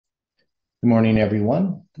Good morning,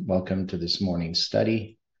 everyone. Welcome to this morning's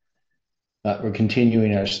study. We're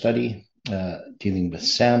continuing our study dealing with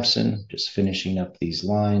Samson, just finishing up these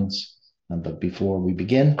lines. But before we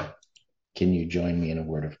begin, can you join me in a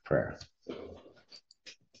word of prayer?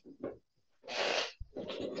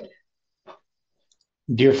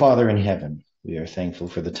 Dear Father in heaven, we are thankful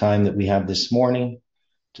for the time that we have this morning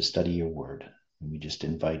to study your word. And we just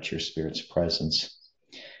invite your Spirit's presence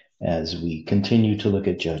as we continue to look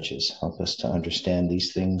at Judges. Help us to understand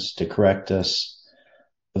these things, to correct us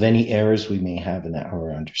of any errors we may have in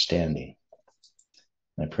our understanding.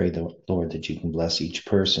 I pray, Lord, that you can bless each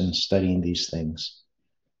person studying these things,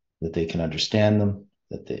 that they can understand them,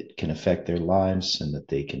 that they can affect their lives, and that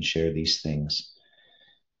they can share these things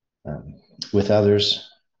with others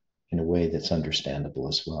in a way that's understandable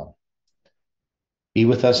as well. Be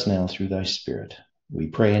with us now through thy Spirit. We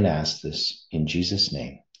pray and ask this in Jesus'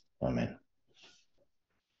 name. Amen.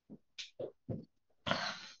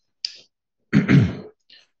 Good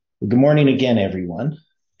morning again, everyone.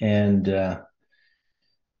 And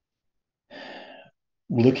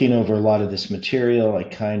looking over a lot of this material, I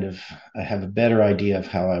have a better idea of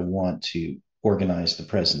how I want to organize the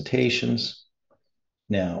presentations.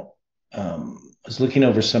 Now, I was looking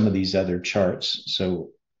over some of these other charts. So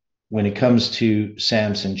when it comes to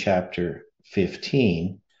Samson chapter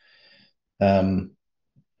 15,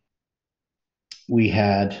 we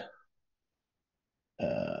had,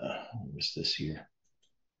 what was this here?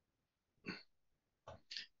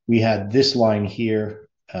 We had this line here,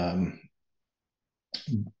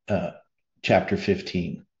 chapter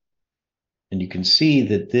 15. And you can see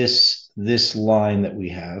that this line that we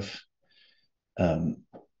have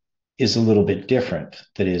is a little bit different.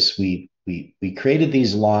 That is, we created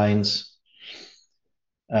these lines.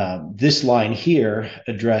 This line here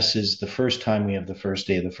addresses the first time we have the first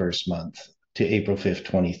day of the first month to April 5th,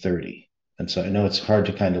 2030. And so I know it's hard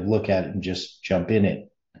to kind of look at it and just jump in it.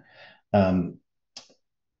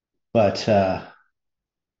 But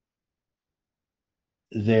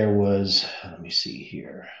there was, let me see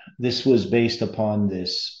here. This was based upon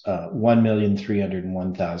this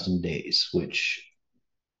 1,301,000 days, which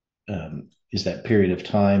is that period of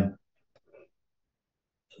time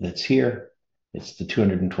that's here. It's the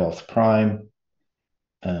 212th prime.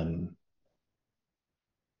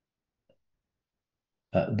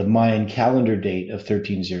 The Mayan calendar date of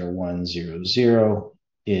 130100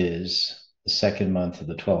 is the second month of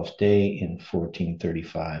the 12th day in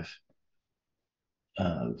 1435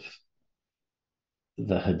 of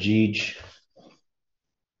the Hajj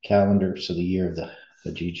calendar, so the year of the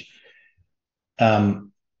Hajj.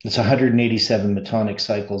 It's 187 Metonic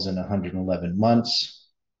cycles in 111 months.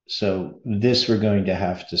 So this we're going to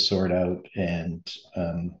have to sort out, and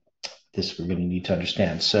this we're going to need to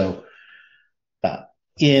understand. So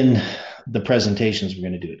in the presentations we're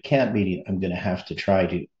going to do at camp meeting, I'm going to have to try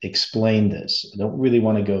to explain this. I don't really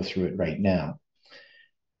want to go through it right now.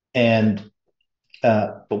 And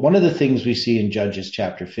but one of the things we see in Judges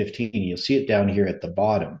chapter 15, you'll see it down here at the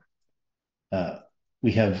bottom.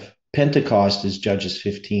 We have Pentecost is Judges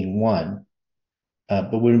 15:1.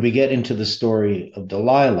 But when we get into the story of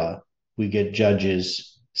Delilah, we get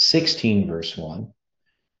Judges 16 verse 1.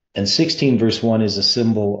 And 16 verse 1 is a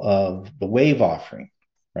symbol of the wave offering,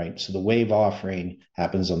 right? So the wave offering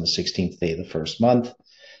happens on the 16th day of the first month,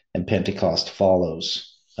 and Pentecost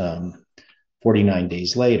follows 49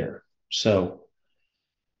 days later. So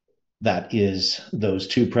that is those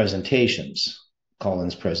two presentations,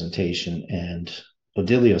 Colin's presentation and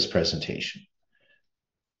Odilio's presentation.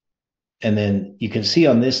 And then you can see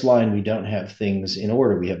on this line, we don't have things in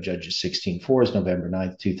order. We have Judges 16:4 is November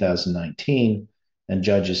 9th, 2019, and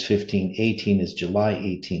Judges 15:18 is July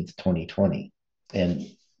 18th, 2020. And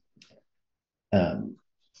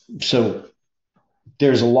so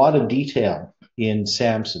there's a lot of detail in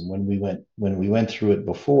Samson when we went through it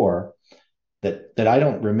before that I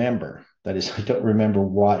don't remember. That is, I don't remember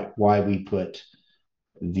why we put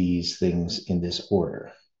these things in this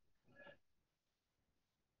order.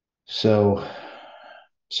 So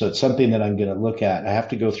it's something that I'm going to look at. I have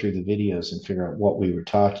to go through the videos and figure out what we were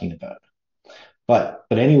talking about. But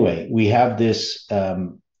anyway, we have this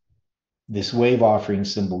this wave offering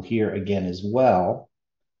symbol here again as well,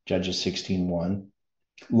 Judges 16:1,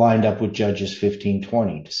 lined up with Judges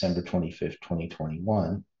 15:20, December 25th,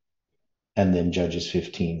 2021. And then Judges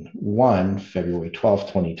 15:1, February 12th,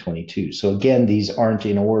 2022. So again, these aren't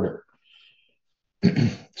in order.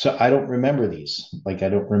 So I don't remember these. Like, I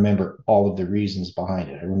don't remember all of the reasons behind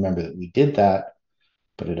it. I remember that we did that,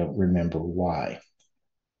 but I don't remember why.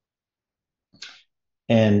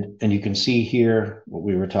 And you can see here what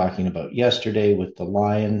we were talking about yesterday with the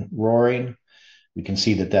lion roaring. We can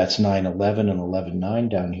see that that's 9:11 and 11:9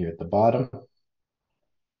 down here at the bottom,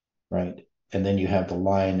 right? And then you have the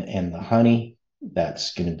lion and the honey.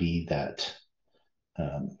 That's going to be that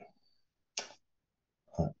um,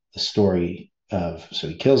 the story of, so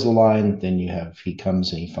he kills the lion, then you have, he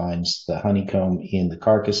comes and he finds the honeycomb in the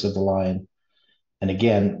carcass of the lion. And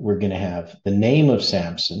again, we're going to have the name of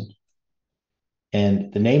Samson.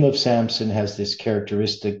 And the name of Samson has this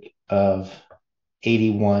characteristic of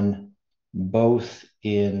 81, both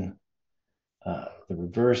in the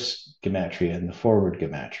reverse gematria and the forward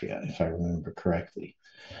gematria, if I remember correctly.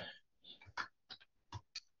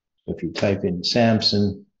 So if you type in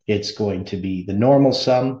Samson, it's going to be, the normal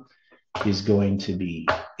sum is going to be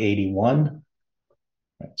 81.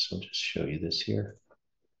 Right, so I'll just show you this here.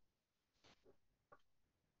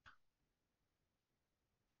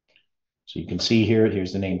 So you can see here,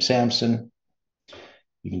 here's the name Samson.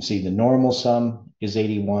 You can see the normal sum is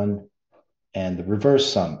 81 and the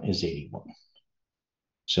reverse sum is 81.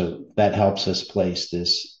 So that helps us place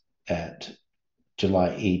this at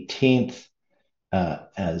July 18th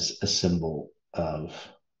as a symbol of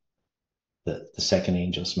the second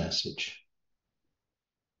angel's message.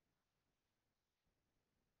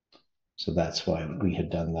 So that's why we had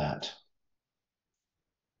done that.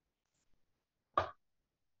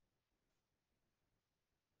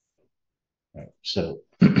 Right, so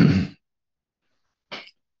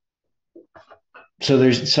so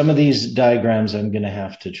there's some of these diagrams I'm going to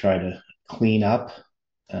have to try to clean up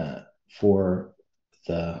for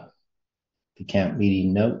the camp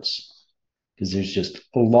meeting notes, because there's just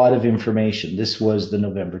a lot of information. This was the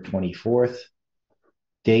November 24th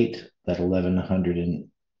date, that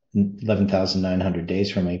 11,900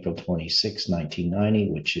 days from April 26,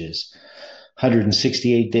 1990, which is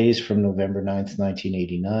 168 days from November 9th,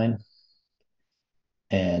 1989.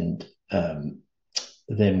 And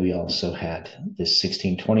then we also had this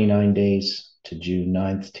 1629 days to June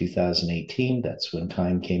 9th, 2018. That's when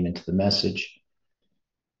time came into the message.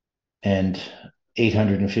 And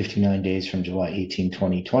 859 days from July 18,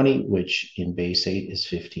 2020, which in base 8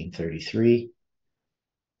 is 1533.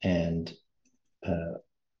 And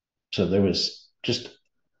so there was just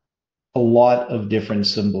a lot of different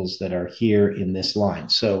symbols that are here in this line.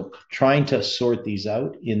 So trying to sort these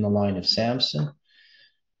out in the line of Samson.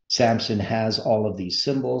 Samson has all of these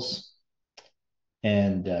symbols.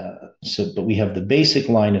 And but we have the basic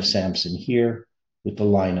line of Samson here with the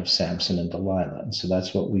line of Samson and Delilah. And so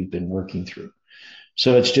that's what we've been working through.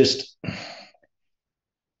 So it's just,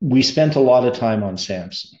 we spent a lot of time on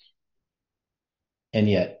Samson. And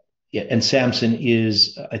yet, and Samson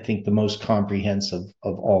is, I think, the most comprehensive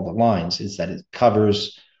of all the lines, is that it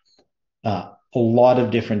covers a lot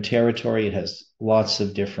of different territory. It has lots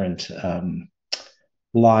of different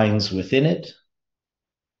lines within it.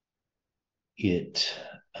 It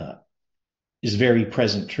is very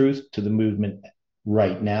present truth to the movement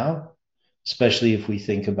right now, especially if we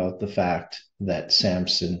think about the fact that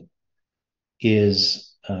Samson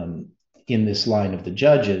is in this line of the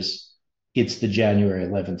judges. It's the January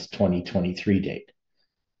 11th, 2023 date.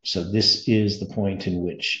 So this is the point in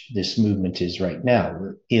which this movement is right now.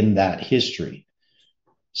 We're in that history.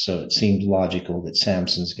 So it seemed logical that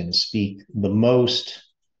Samson's going to speak the most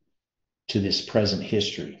to this present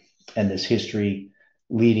history, and this history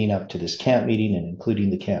leading up to this camp meeting and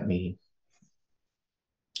including the camp meeting.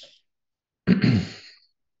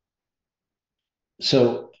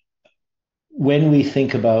 So when we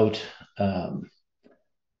think about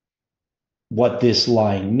what this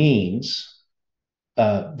line means,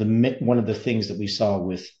 one of the things that we saw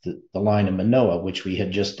with the line of Manoah, which we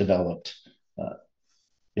had just developed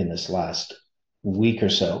in this last week or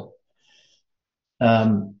so,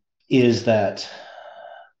 is that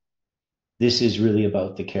this is really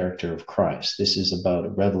about the character of Christ. This is about a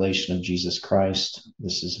revelation of Jesus Christ.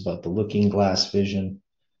 This is about the looking glass vision.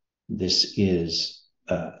 This is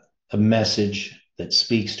a message that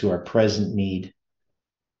speaks to our present need.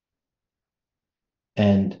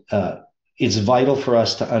 And it's vital for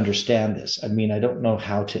us to understand this. I mean, I don't know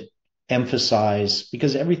how to emphasize,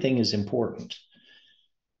 because everything is important.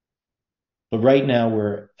 But right now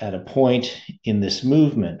we're at a point in this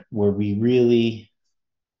movement where we really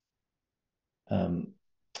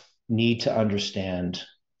need to understand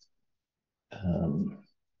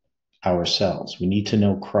ourselves. We need to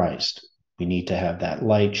know Christ. We need to have that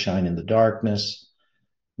light shine in the darkness.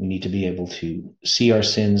 We need to be able to see our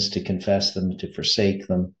sins, to confess them, to forsake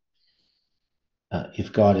them,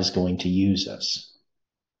 if God is going to use us.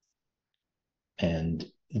 And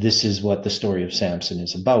this is what the story of Samson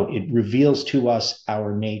is about. It reveals to us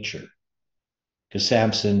our nature. Because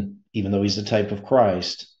Samson, even though he's a type of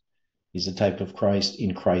Christ, he's a type of Christ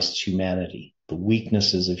in Christ's humanity. The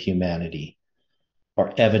weaknesses of humanity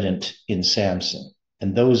are evident in Samson,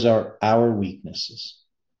 and those are our weaknesses.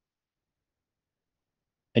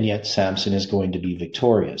 And yet Samson is going to be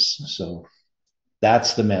victorious. So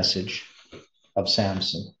that's the message of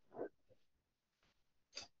Samson.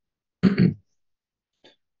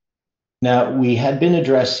 Now, we had been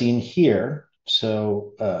addressing here,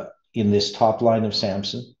 so in this top line of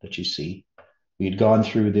Samson that you see, we had gone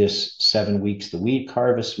through this 7 weeks, the wheat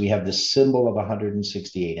harvest. We have the symbol of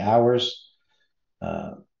 168 hours,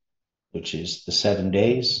 which is the 7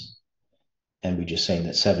 days. And we just saying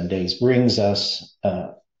that 7 days brings us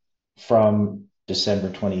from December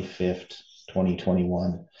 25th,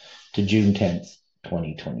 2021 to June 10th,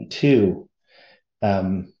 2022.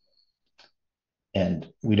 And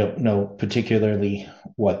we don't know particularly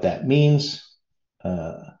what that means.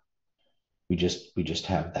 We just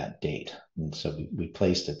have that date. And so we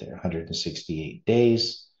placed it there, 168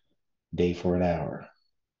 days, day for an hour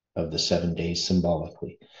of the 7 days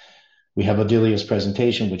symbolically. We have Odilia's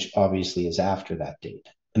presentation, which obviously is after that date.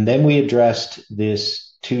 And then we addressed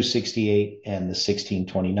this 268 and the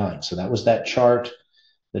 1629. So that was that chart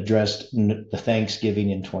that addressed the Thanksgiving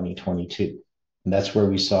in 2022. And that's where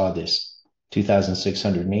we saw this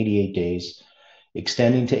 2,688 days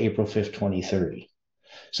extending to April 5th, 2030.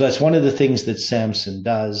 So that's one of the things that Samson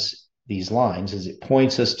does, these lines, is it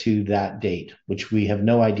points us to that date, which we have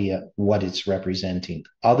no idea what it's representing,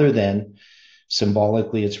 other than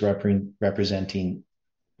symbolically it's representing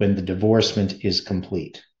when the divorcement is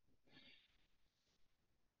complete.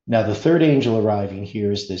 Now, the third angel arriving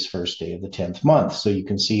here is this first day of the 10th month. So you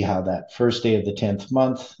can see how that first day of the 10th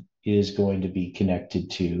month is going to be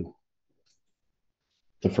connected to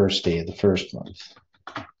the first day of the first month,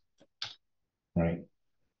 right?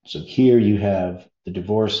 So here you have the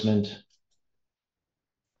divorcement.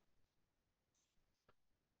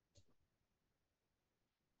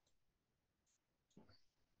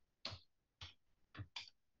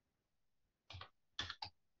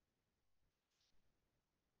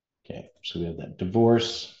 Okay, so we have that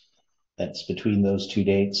divorce. That's between those two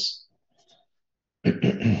dates.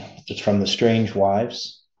 It's from the strange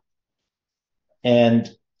wives. And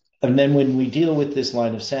then when we deal with this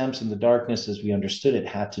line of Samson, the darkness, as we understood it,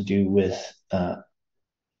 had to do with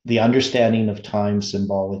the understanding of time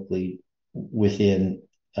symbolically within,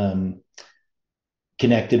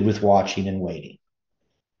 connected with watching and waiting.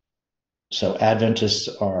 So Adventists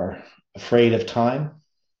are afraid of time,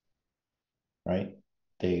 right?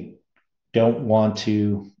 They don't want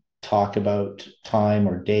to talk about time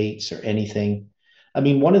or dates or anything. I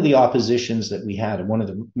mean, one of the oppositions that we had, and one of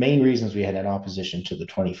the main reasons we had an opposition to the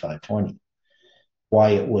 2520,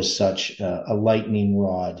 why it was such a lightning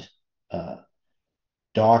rod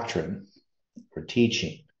doctrine or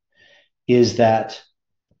teaching, is that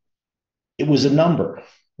it was a number,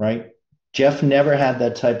 right? Jeff never had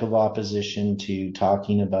that type of opposition to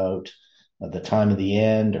talking about the time of the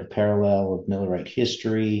end or parallel of Millerite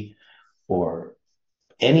history or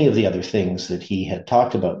any of the other things that he had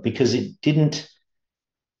talked about, because it didn't,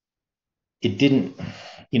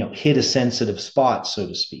 hit a sensitive spot, so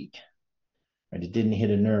to speak. Right? It didn't hit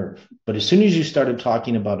a nerve. But as soon as you started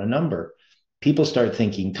talking about a number, people start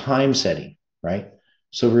thinking time setting, right?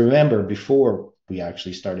 So remember, before we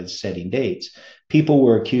actually started setting dates, people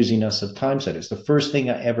were accusing us of time setters. The first thing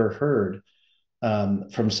I ever heard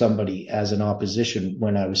from somebody as an opposition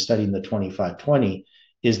when I was studying the 2520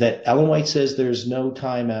 is that Ellen White says there's no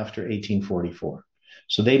time after 1844.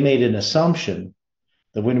 So they made an assumption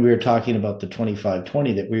that when we were talking about the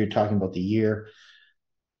 2520, that we were talking about the year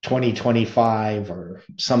 2025 or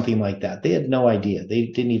something like that. They had no idea. They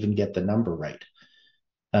didn't even get the number right.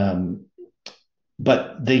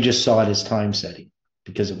 But they just saw it as time setting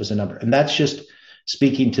because it was a number. And that's just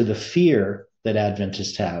speaking to the fear that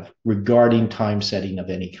Adventists have regarding time setting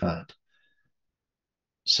of any kind.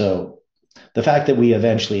 So the fact that we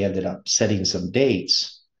eventually ended up setting some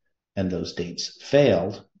dates and those dates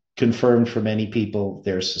failed confirmed for many people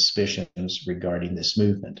their suspicions regarding this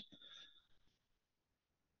movement.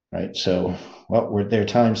 Right? So, well, they're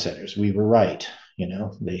time setters. We were right.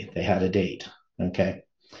 They had a date. Okay.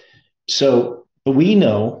 So we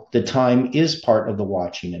know that time is part of the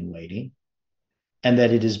watching and waiting, and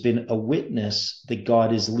that it has been a witness that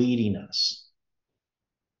God is leading us.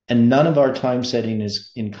 And none of our time setting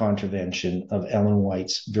is in contravention of Ellen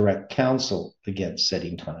White's direct counsel against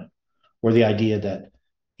setting time, or the idea that,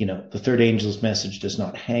 the third angel's message does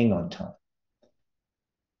not hang on time.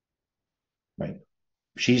 Right?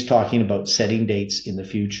 She's talking about setting dates in the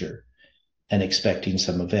future and expecting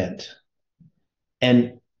some event.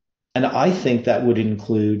 And I think that would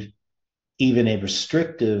include even a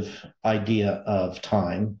restrictive idea of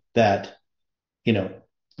time that, you know,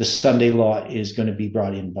 the Sunday law is going to be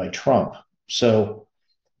brought in by Trump. So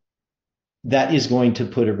that is going to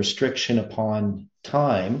put a restriction upon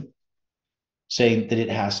time, saying that it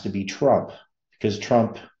has to be Trump, because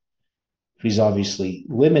Trump, he's obviously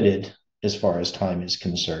limited as far as time is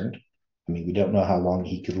concerned. I mean, we don't know how long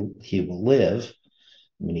he will live.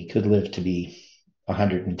 I mean, he could live to be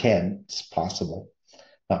 110. It's possible,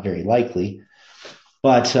 not very likely,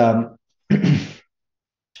 but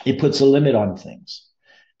it puts a limit on things.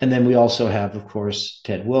 And then we also have, of course,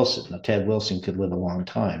 Ted Wilson. Now, Ted Wilson could live a long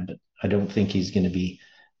time, but I don't think he's going to be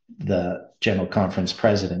the General Conference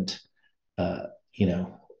president, uh, you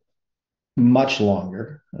know, much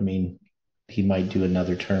longer. I mean, he might do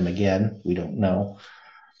another term again. We don't know.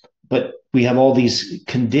 But we have all these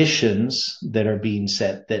conditions that are being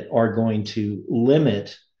set that are going to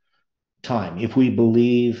limit time. If we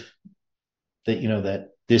believe that, you know,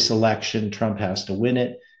 that this election, Trump has to win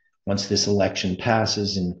it. Once this election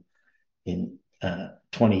passes in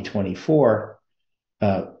 2024,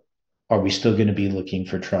 are we still going to be looking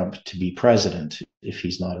for Trump to be president if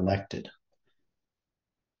he's not elected?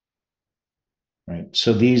 Right.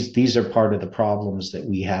 So these are part of the problems that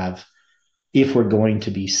we have if we're going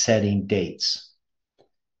to be setting dates.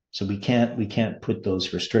 So we can't put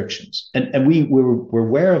those restrictions, and we're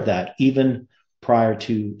aware of that even prior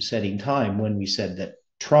to setting time, when we said that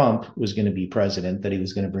Trump was going to be president, that he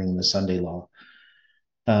was going to bring in the Sunday law.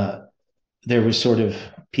 There was sort of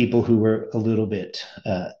people who were a little bit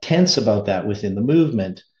tense about that within the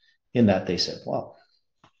movement, in that they said, well,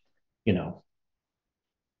 you know,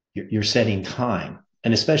 you're setting time,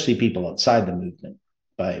 and especially people outside the movement,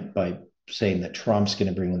 by saying that Trump's going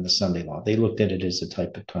to bring in the Sunday law. They looked at it as a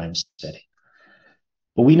type of time setting.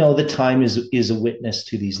 But we know that time is a witness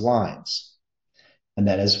to these lines, and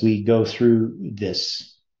that as we go through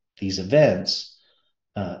these events,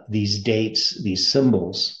 these dates, these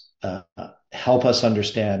symbols, help us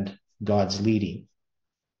understand God's leading.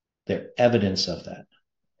 They're evidence of that.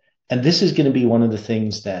 And this is going to be one of the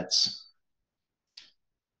things that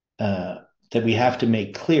we have to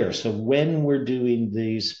make clear. So when we're doing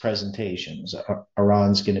these presentations,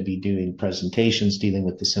 Iran's going to be doing presentations dealing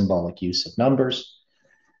with the symbolic use of numbers.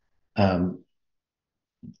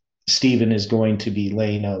 Stephen is going to be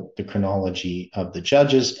laying out the chronology of the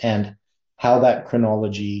judges and how that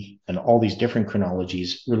chronology and all these different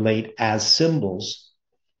chronologies relate as symbols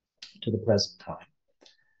to the present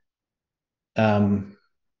time.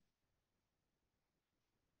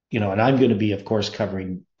 You know, and I'm going to be, of course,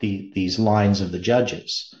 covering these lines of the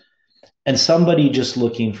judges. And somebody just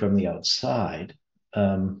looking from the outside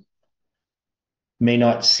may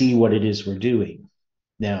not see what it is we're doing.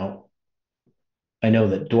 Now, I know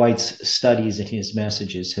that Dwight's studies and his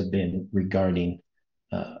messages have been regarding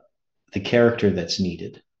the character that's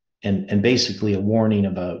needed, and basically a warning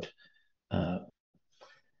about a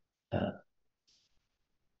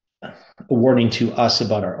warning to us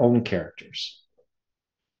about our own characters.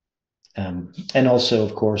 And also,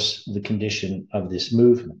 of course, the condition of this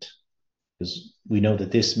movement, because we know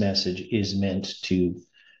that this message is meant to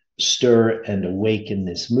stir and awaken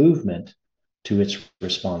this movement to its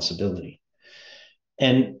responsibility.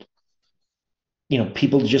 And, you know,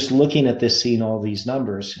 people just looking at this, seeing all these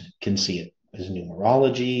numbers, can see it as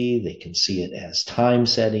numerology, they can see it as time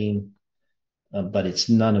setting, but it's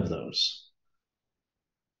none of those.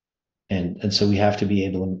 And so we have to be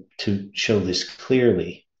able to show this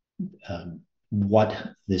clearly, what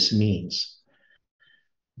this means.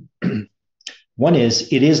 One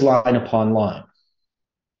is, it is line upon line.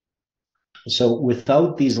 So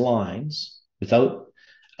without these lines, without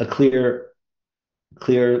a clearly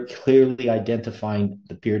identifying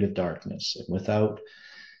the period of darkness, and without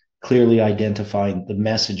clearly identifying the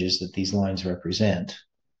messages that these lines represent,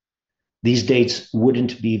 these dates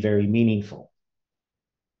wouldn't be very meaningful.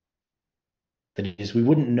 That is, we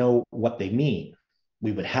wouldn't know what they mean.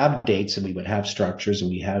 We would have dates and we would have structures and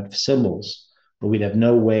we have symbols, but we'd have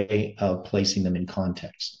no way of placing them in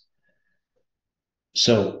context.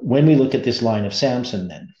 So when we look at this line of Samson,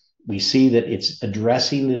 then we see that it's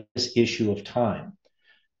addressing this issue of time,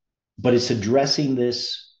 but it's addressing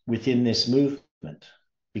this within this movement,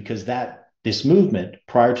 because this movement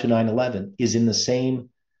prior to 9/11 is in the same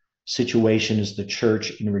situation as the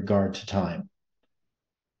church in regard to time.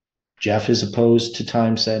 Jeff is opposed to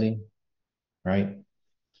time setting, right?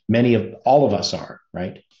 All of us are,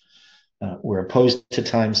 right? We're opposed to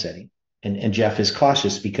time setting. And Jeff is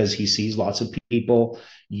cautious because he sees lots of people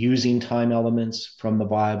using time elements from the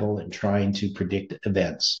Bible and trying to predict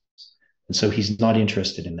events. And so he's not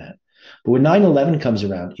interested in that. But when 9/11 comes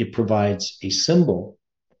around, it provides a symbol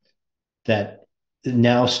that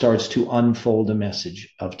now starts to unfold a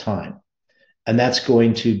message of time. And that's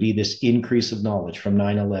going to be this increase of knowledge from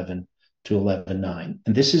 9/11 to 11/9.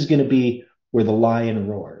 And this is going to be where the lion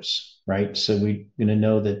roars, right? So we're going to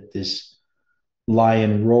know that this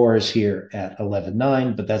lion roars here at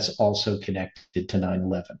 11/9, but that's also connected to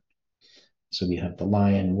 9/11. So we have the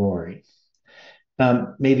lion roaring.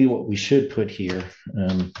 Maybe what we should put here,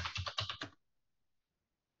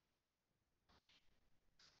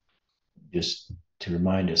 just to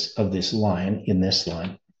remind us of this lion in this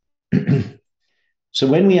line. So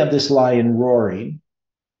when we have this lion roaring,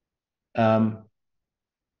 now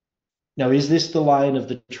is this the lion of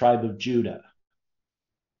the tribe of Judah?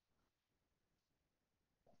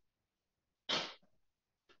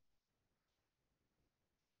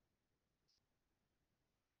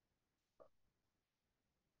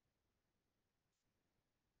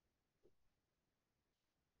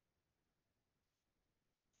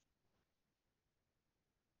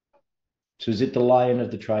 So is it the lion of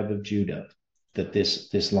the tribe of Judah that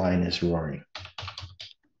this lion is roaring?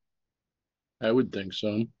 I would think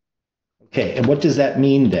so. Okay, and what does that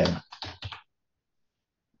mean then?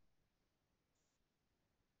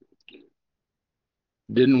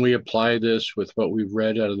 Didn't we apply this with what we've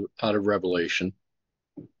read out of Revelation?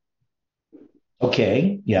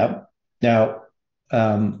 Okay, yeah. Now,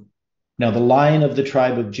 now the lion of the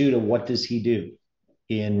tribe of Judah, what does he do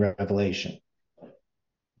in Revelation?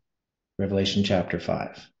 Revelation chapter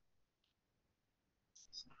 5.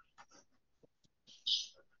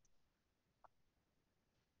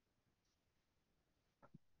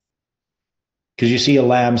 Because you see a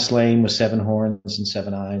lamb slain with 7 horns and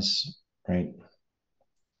 7 eyes, right?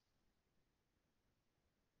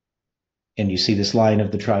 And you see this lion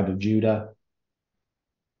of the tribe of Judah.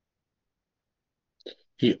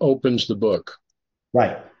 He opens the book.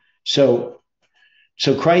 Right. So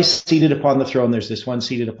Christ seated upon the throne, there's this one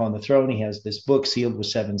seated upon the throne. He has this book sealed with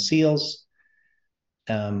 7 seals.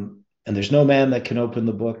 And there's no man that can open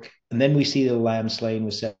the book. And then we see the lamb slain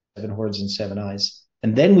with 7 horns and 7 eyes.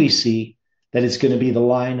 And then we see that it's going to be the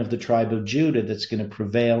lion of the tribe of Judah that's going to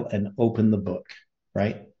prevail and open the book,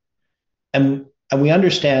 right? And we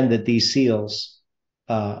understand that these seals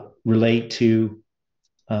relate to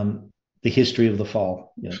the history of the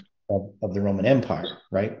fall, of the Roman Empire,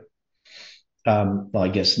 right? Well, I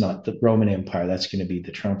guess not the Roman Empire. That's going to be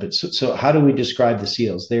the trumpets. So how do we describe the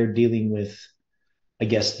seals? They're dealing with, I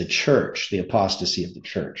guess, the church, the apostasy of the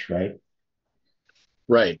church, right?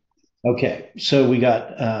 Right. Okay. So we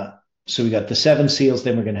got the 7 seals.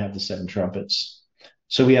 Then we're going to have the 7 trumpets.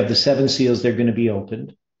 So we have the 7 seals. They're going to be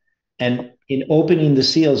opened. And in opening the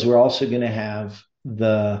seals, we're also going to have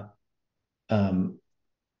the 7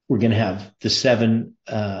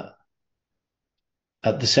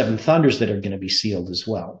 thunders that are going to be sealed as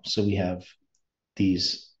well. So we have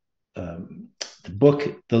these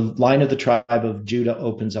the line of the tribe of Judah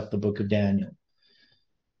opens up the book of Daniel.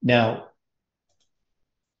 Now,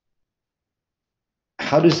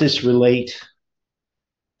 how does this relate?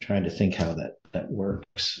 I'm trying to think how that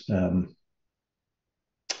works.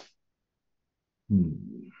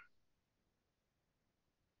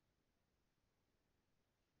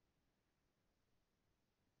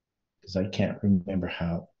 Because I can't remember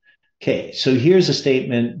how. Okay, so here's a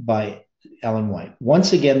statement by Ellen White.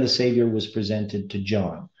 Once again, the Savior was presented to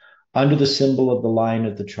John under the symbol of the lion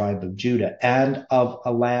of the tribe of Judah and of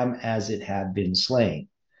a lamb as it had been slain.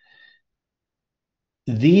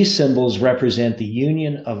 These symbols represent the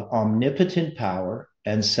union of omnipotent power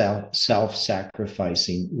and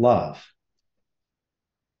self-sacrificing love.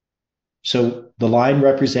 So the lion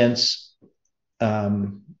represents,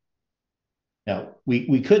 now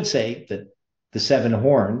we could say that the 7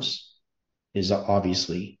 horns is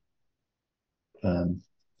obviously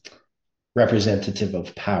representative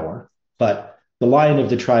of power, but the lion of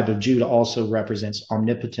the tribe of Judah also represents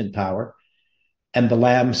omnipotent power, and the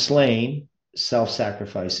lamb slain,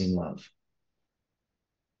 self-sacrificing love.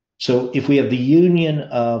 So if we have the union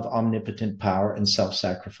of omnipotent power and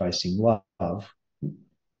self-sacrificing love,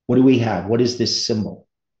 what do we have? What is this symbol?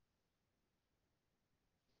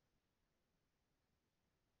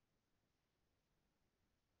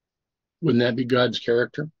 Wouldn't that be God's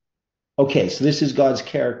character? Okay, so this is God's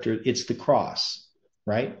character. It's the cross,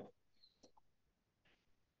 right?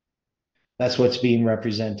 That's what's being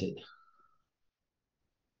represented.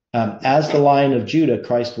 As the Lion of Judah,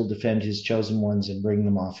 Christ will defend his chosen ones and bring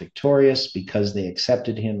them off victorious because they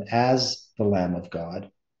accepted him as the Lamb of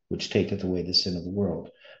God, which taketh away the sin of the world.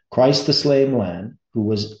 Christ, the slain lamb, who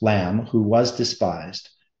was despised,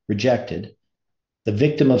 rejected, the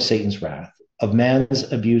victim of Satan's wrath, of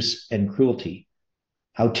man's abuse and cruelty.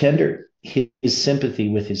 How tender his sympathy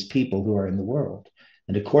with his people who are in the world.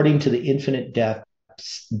 And according to the infinite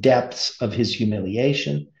depths of his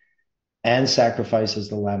humiliation and sacrifice as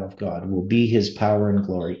the Lamb of God will be his power and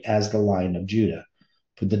glory as the Lion of Judah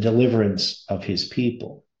for the deliverance of his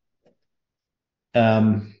people.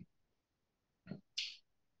 Now,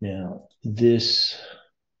 this,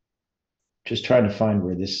 just trying to find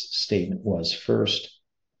where this statement was first.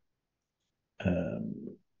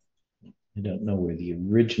 I don't know where the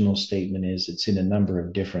original statement is. It's in a number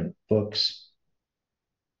of different books.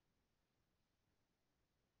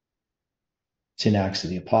 It's in Acts of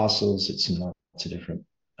the Apostles. It's in lots of different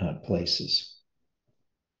places.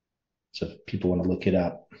 So if people want to look it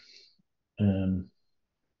up.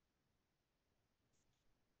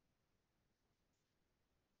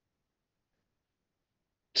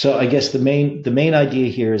 So I guess the main idea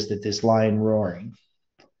here is that this lion roaring,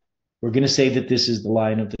 we're going to say that this is the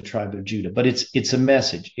Lion of the tribe of Judah, but it's a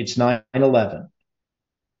message. It's 9/11,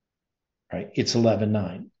 right? It's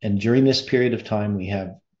 11/9. And during this period of time, we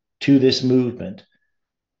have to this movement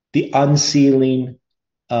the unsealing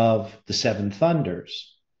of the seven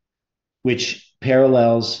thunders, which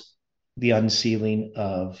parallels the unsealing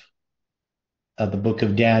of the book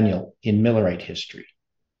of Daniel in Millerite history.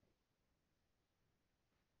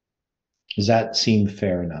 Does that seem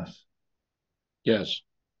fair enough? Yes.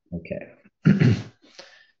 Okay.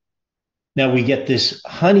 Now we get this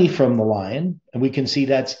honey from the lion, and we can see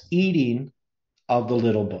that's eating of the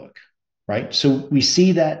little book, right? So we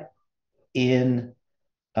see that in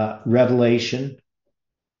Revelation.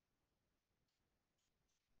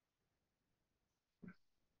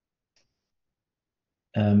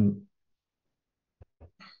 In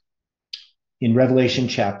Revelation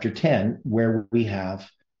chapter 10, where we have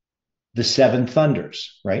the seven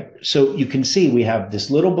thunders, right? So you can see we have this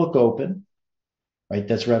little book open, right?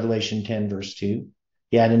 That's Revelation 10, verse 2.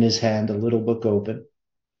 He had in his hand a little book open,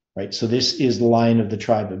 right? So this is the Lion of the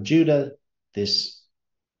tribe of Judah. This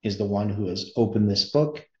is the one who has opened this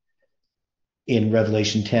book. In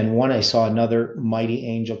Revelation 10:1, I saw another mighty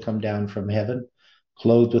angel come down from heaven,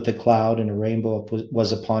 clothed with a cloud, and a rainbow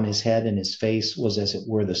was upon his head, and his face was as it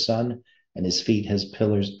were the sun, and his feet as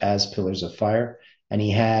pillars of fire. And he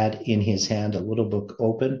had in his hand a little book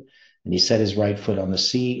open, and he set his right foot on the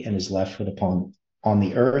sea and his left foot on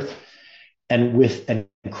the earth, and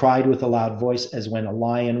cried with a loud voice as when a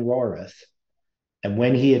lion roareth. And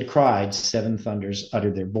when he had cried, seven thunders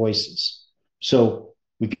uttered their voices. So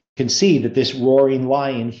we can see that this roaring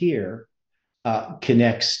lion here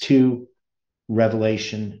connects to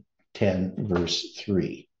Revelation 10, verse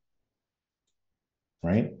 3,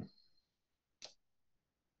 right?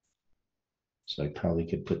 So I probably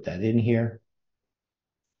could put that in here.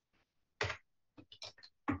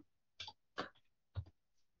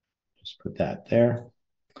 Just put that there.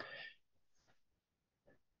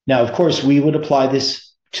 Now, of course, we would apply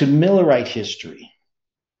this to Millerite history,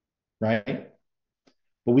 right?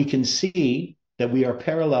 But we can see that we are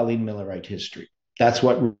paralleling Millerite history. That's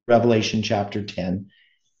what Revelation chapter 10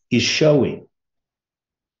 is showing.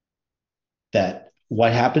 That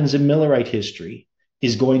what happens in Millerite history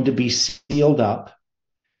is going to be sealed up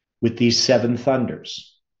with these seven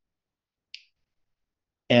thunders.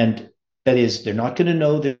 And that is, they're not going to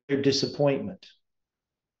know their disappointment.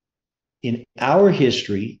 In our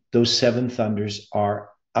history, those seven thunders are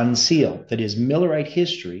unsealed. That is, Millerite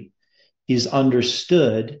history is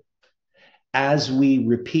understood as we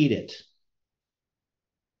repeat it.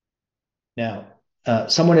 Now,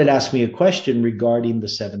 someone had asked me a question regarding the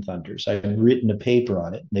seven thunders. I had written a paper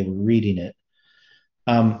on it. They were reading it.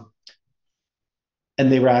 And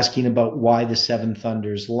they were asking about why the seven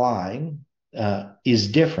thunders line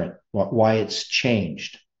is different, why it's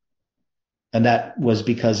changed. And that was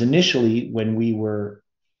because initially, when we were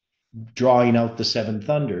drawing out the seven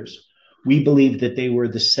thunders, we believed that they were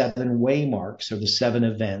the seven waymarks or the seven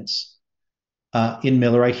events in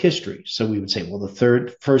Millerite history. So we would say, well,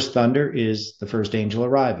 the first thunder is the first angel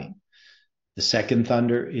arriving. The second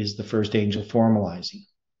thunder is the first angel formalizing.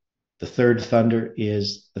 The third thunder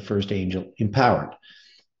is the first angel empowered.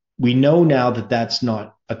 We know now that that's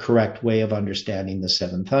not a correct way of understanding the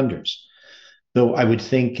seven thunders. Though I would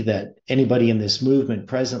think that anybody in this movement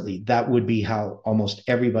presently, that would be how almost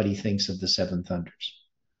everybody thinks of the seven thunders.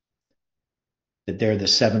 That they're the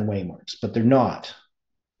seven waymarks, but they're not,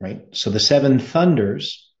 right? So the seven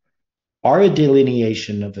thunders are a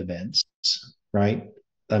delineation of events, right?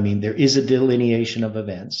 I mean, there is a delineation of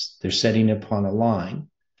events. They're setting upon a line,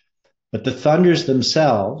 but the thunders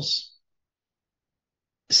themselves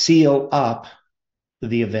seal up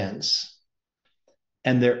the events,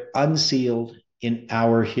 and they're unsealed in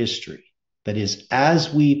our history. That is,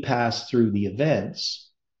 as we pass through the events,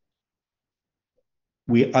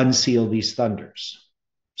 we unseal these thunders.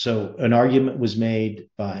 So an argument was made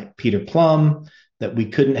by Peter Plum that we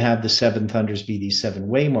couldn't have the seven thunders be these seven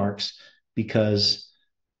waymarks because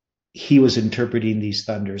he was interpreting these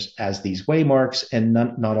thunders as these waymarks, and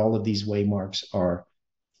not all of these waymarks are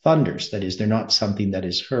thunders. That is, they're not something that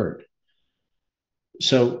is heard.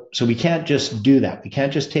 So we can't just do that. We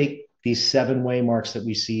can't just take these seven waymarks that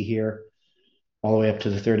we see here all the way up to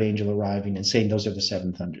the third angel arriving and saying those are the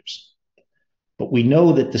seven thunders. But we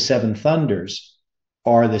know that the seven thunders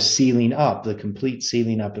are the sealing up, the complete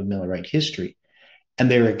sealing up of Millerite history, and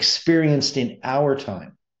they're experienced in our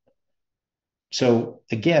time. So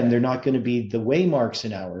again, they're not going to be the waymarks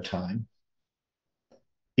in our time,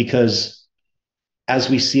 because as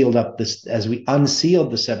we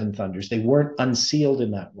unsealed the seven thunders, they weren't unsealed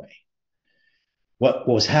in that way. What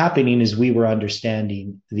was happening is we were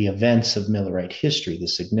understanding the events of Millerite history, the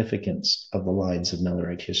significance of the lines of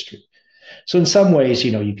Millerite history. So in some ways,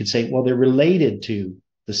 you could say, well, they're related to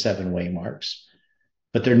the seven waymarks,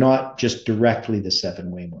 but they're not just directly the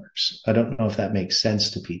seven waymarks. I don't know if that makes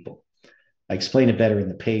sense to people. I explain it better in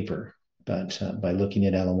the paper, but by looking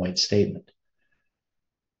at Ellen White's statement.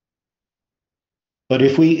 But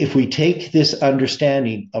if we take this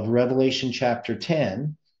understanding of Revelation chapter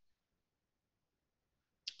 10,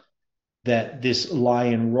 that this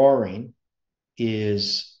lion roaring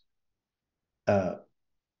is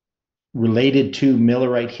related to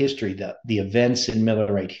Millerite history, the events in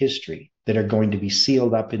Millerite history that are going to be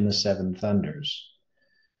sealed up in the seven thunders,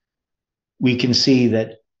 we can see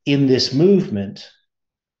that in this movement,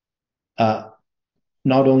 not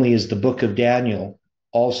only is the book of Daniel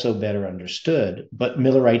also better understood, but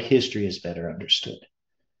Millerite history is better understood.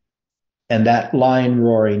 And that lion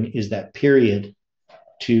roaring is that period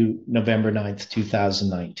to November 9th,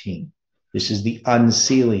 2019. This is the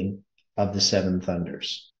unsealing of the seven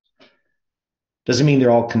thunders. Doesn't mean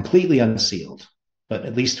they're all completely unsealed, but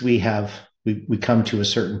at least we come to a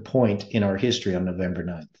certain point in our history on November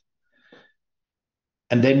 9th.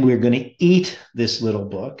 And then we're going to eat this little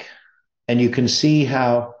book. And you can see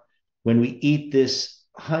how when we eat this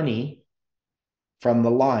honey from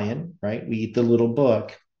the lion, right? We eat the little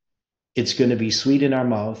book, it's going to be sweet in our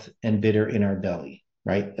mouth and bitter in our belly,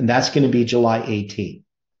 right? And that's going to be July 18th.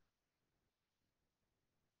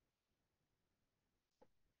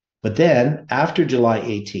 But then after July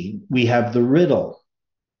 18th, we have the riddle.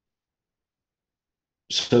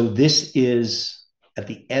 So this is at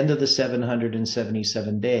the end of the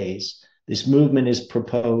 777 days. This movement is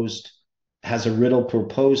proposed, has a riddle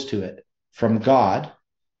proposed to it from God.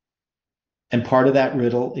 And part of that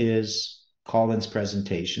riddle is Colin's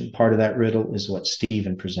presentation. Part of that riddle is what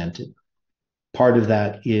Stephen presented. Part of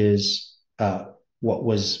that is what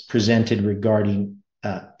was presented regarding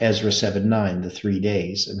Ezra 7:9, the 3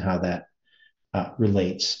 days, and how that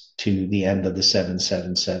relates to the end of the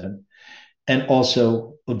 777. And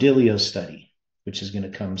also Odilio's study, which is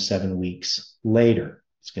going to come 7 weeks later.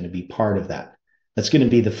 It's going to be part of that. That's going to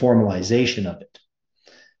be the formalization of it.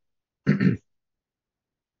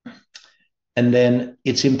 And then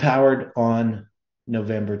it's empowered on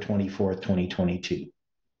November 24th, 2022,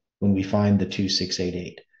 when we find the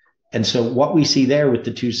 2688. And so what we see there with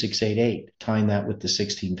the 2688, tying that with the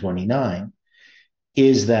 1629,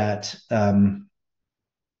 is that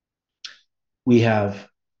we have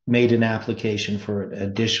made an application for an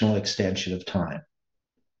additional extension of time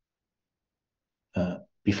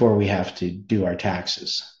before we have to do our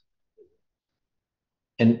taxes.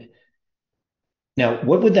 And now,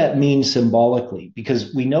 what would that mean symbolically?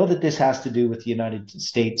 Because we know that this has to do with the United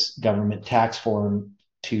States government tax form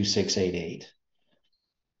 2688.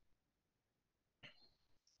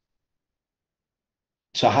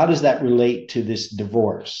 So how does that relate to this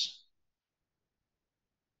divorce?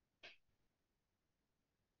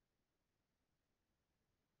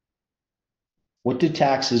 What do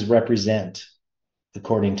taxes represent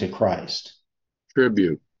according to Christ?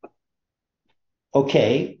 Tribute.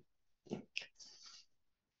 Okay.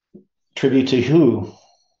 Tribute to who?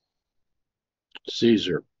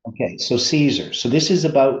 Caesar. Okay, so Caesar. So this is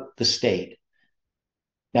about the state.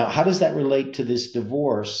 Now, how does that relate to this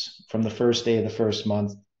divorce from the first day of the first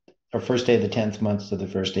month, or first day of the 10th month to the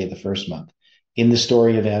first day of the first month in the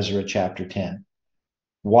story of Ezra chapter 10?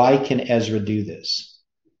 Why can Ezra do this?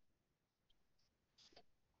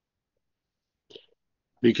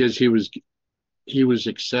 because he was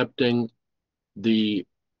accepting the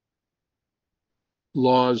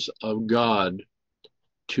laws of God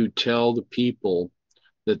to tell the people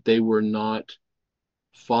that they were not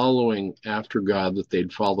following after God, that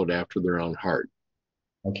they'd followed after their own heart.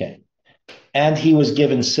 Okay. And he was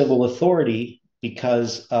given civil authority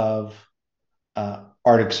because of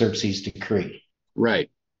Artaxerxes' decree. Right.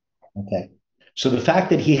 Okay. So the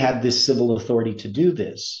fact that he had this civil authority to do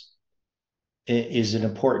this is an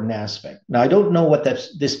important aspect. Now, I don't know what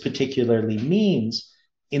this particularly means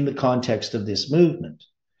in the context of this movement,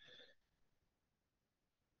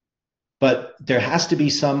 but there has to be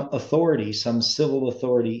some authority, some civil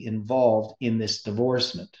authority involved in this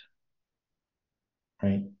divorcement,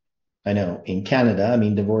 right? I know in Canada, I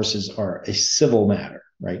mean, divorces are a civil matter,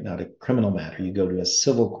 right? Not a criminal matter. You go to a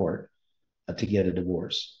civil court to get a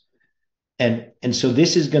divorce. And so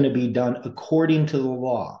this is going to be done according to the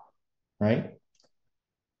law, right?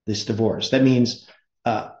 This divorce. That means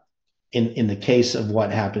in the case of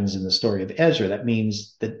what happens in the story of Ezra, that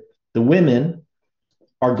means that the women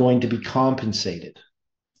are going to be compensated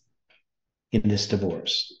in this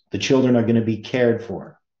divorce. The children are going to be cared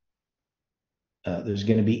for. There's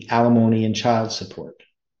going to be alimony and child support,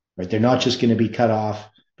 right? They're not just going to be cut off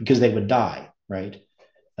because they would die, right?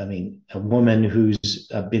 I mean, a woman who's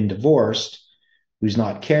been divorced, who's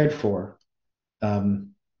not cared for,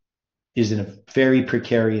 is in a very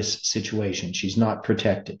precarious situation. She's not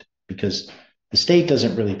protected because the state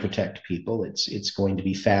doesn't really protect people. It's going to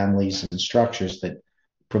be families and structures that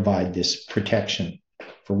provide this protection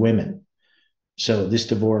for women. So this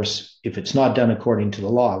divorce, if it's not done according to the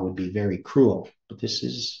law, would be very cruel. But this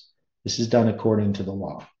is done according to the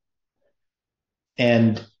law.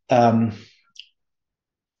 And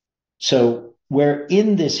so we're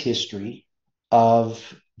in this history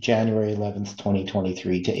of January 11th,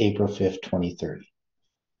 2023 to April 5th, 2030.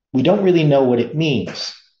 We don't really know what it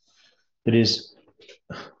means. That is,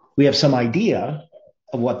 we have some idea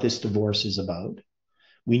of what this divorce is about.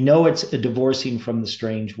 We know it's a divorcing from the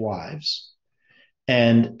strange wives,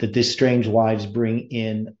 and that these strange wives bring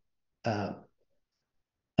in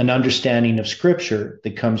an understanding of Scripture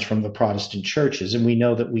that comes from the Protestant churches, and we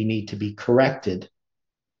know that we need to be corrected.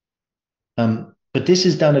 But this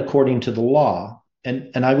is done according to the law,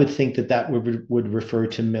 and I would think that would refer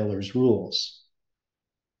to Miller's rules.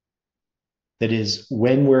 That is,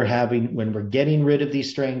 when we're getting rid of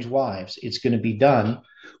these strange wives, it's going to be done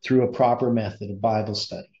through a proper method of Bible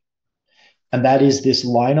study. And that is this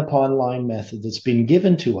line upon line method that's been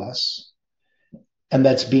given to us and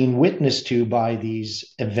that's being witnessed to by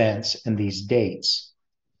these events and these dates.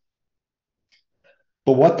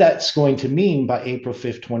 But what that's going to mean by April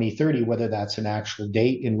 5th, 2030, whether that's an actual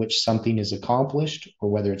date in which something is accomplished or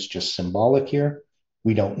whether it's just symbolic here,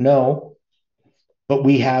 we don't know. But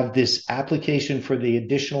we have this application for the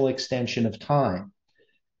additional extension of time.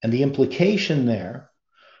 And the implication there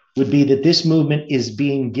would be that this movement is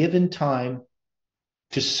being given time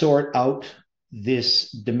to sort out this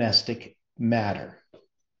domestic matter.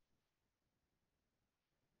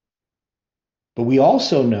 But we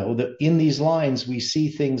also know that in these lines, we see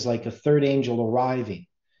things like a third angel arriving.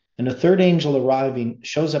 And a third angel arriving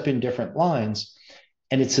shows up in different lines,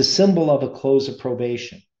 and it's a symbol of a close of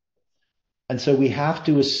probation. And so we have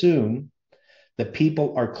to assume that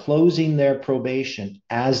people are closing their probation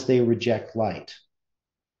as they reject light.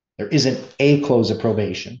 There isn't a close of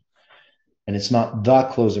probation, and it's not the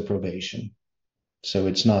close of probation. So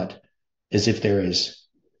it's not as if there is,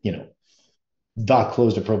 the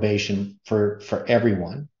close of probation for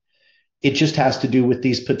everyone. It just has to do with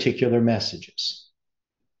these particular messages.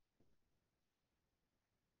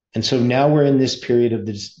 And so now we're in this period of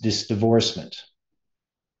this divorcement.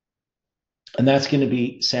 And that's going to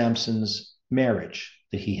be Samson's marriage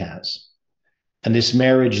that he has. And this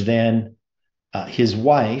marriage then, his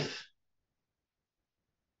wife,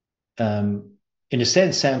 in a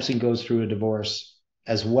sense, Samson goes through a divorce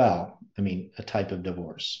as well. I mean, a type of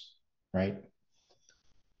divorce, right?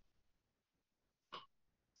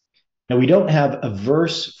 Now, we don't have a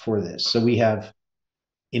verse for this. So we have,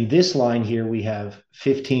 in this line here, we have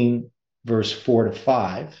 15, verse 4 to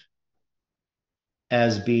 5,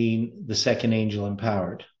 as being the second angel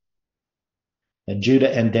empowered. And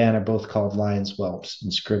Judah and Dan are both called lions' whelps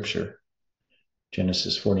in Scripture.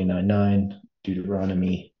 Genesis 49:9,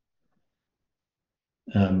 Deuteronomy.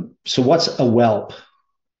 So what's a whelp?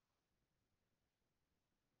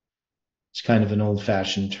 It's kind of an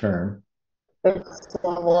old-fashioned term. It's a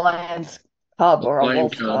lion's cub or a Lion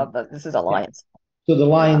wolf cub. cub, but this is a lion's. So the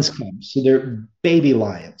lions come. So they're baby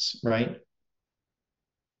lions, right?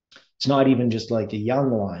 It's not even just like a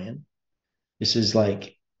young lion. This is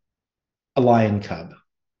like a lion cub,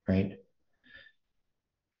 right?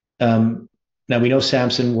 Now we know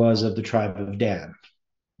Samson was of the tribe of Dan,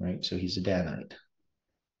 right? So he's a Danite.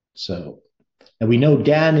 So, and we know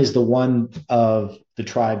Dan is the one of the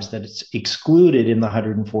tribes that is excluded in the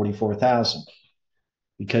 144,000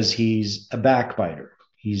 because he's a backbiter.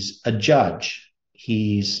 He's a judge.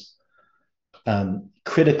 He's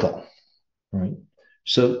critical, right?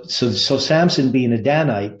 So Samson being a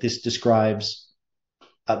Danite, this describes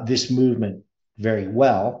this movement very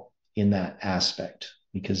well in that aspect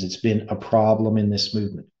because it's been a problem in this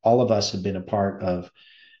movement. All of us have been a part of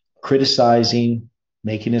criticizing,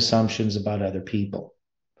 making assumptions about other people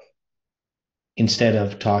instead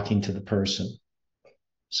of talking to the person.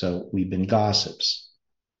 So we've been gossips,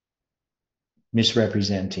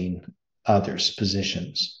 misrepresenting others'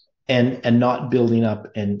 positions, and not building up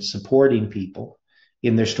and supporting people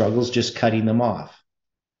in their struggles, just cutting them off,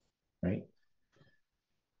 right?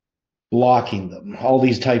 Blocking them, all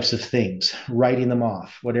these types of things, writing them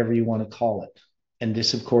off, whatever you want to call it. And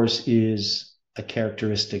this, of course, is a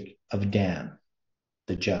characteristic of Dan,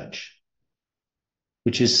 the judge,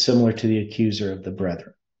 which is similar to the accuser of the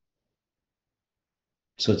brethren.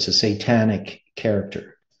 So it's a satanic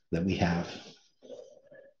character that we have.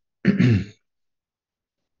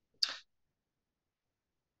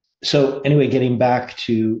 So anyway, getting back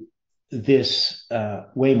to this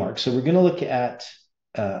waymark. So we're going to look at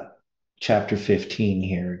chapter 15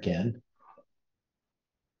 here again.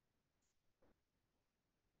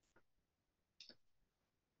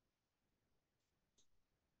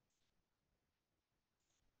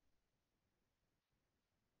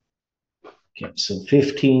 Okay, so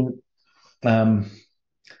 15.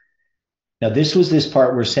 Now this was this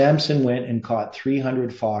part where Samson went and caught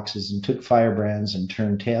 300 foxes and took firebrands and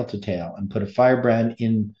turned tail to tail and put a firebrand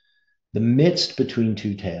in the midst between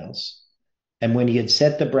two tails. And when he had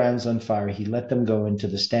set the brands on fire, he let them go into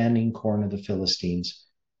the standing corn of the Philistines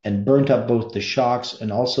and burnt up both the shocks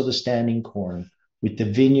and also the standing corn with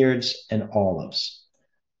the vineyards and olives.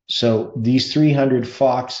 So these 300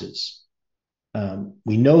 foxes,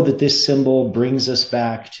 we know that this symbol brings us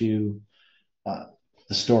back to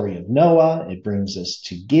the story of Noah. It brings us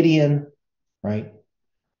to Gideon, right?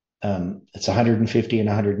 It's 150 and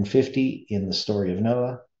 150 in the story of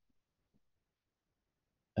Noah.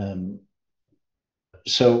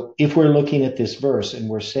 So if we're looking at this verse and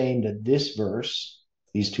we're saying that this verse,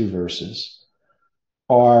 these two verses,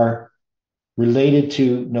 are related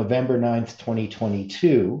to November 9th,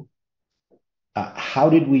 2022, how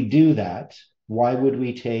did we do that? Why would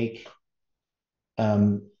we take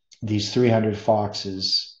these 300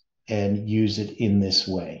 foxes and use it in this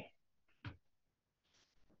way?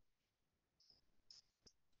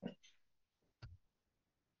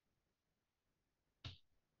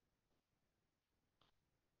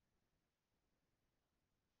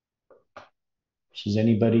 Does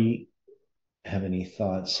anybody have any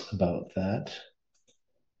thoughts about that?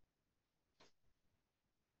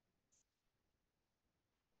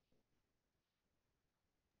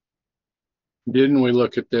 Didn't we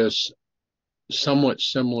look at this somewhat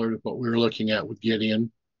similar to what we were looking at with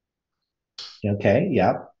Gideon? Okay,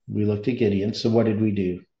 yeah, we looked at Gideon. So what did we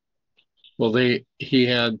do? Well, he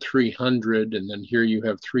had 300, and then here you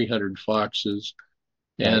have 300 foxes,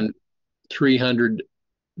 and Right. 300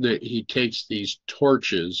 that he takes these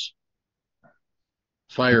torches,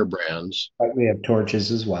 firebrands, Right, we have torches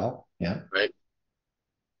as well. Yeah. right?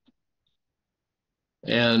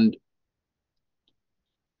 And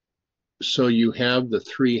so you have the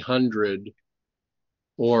 300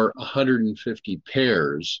 or 150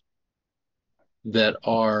 pairs that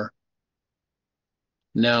are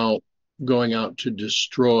now going out to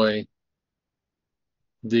destroy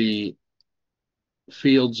the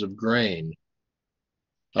fields of grain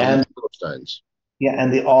of And the Philistines. yeah,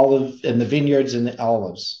 and the olive and the vineyards and the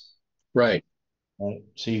olives. Right. Right.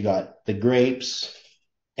 So you got the grapes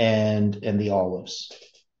and the olives.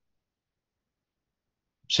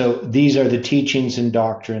 So these are the teachings and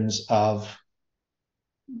doctrines of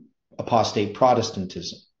apostate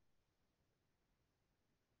Protestantism.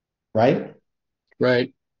 Right?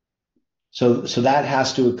 Right. So that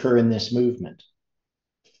has to occur in this movement.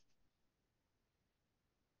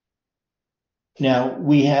 Now,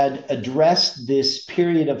 we had addressed this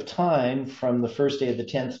period of time from the first day of the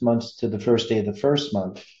 10th month to the first day of the first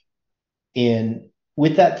month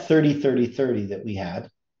with that 30, 30, 30 that we had.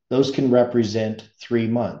 Those can represent 3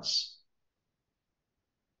 months,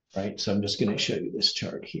 right? So I'm just going to show you this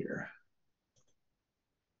chart here.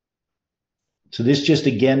 So this just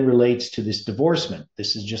again relates to this divorcement.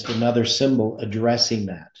 This is just another symbol addressing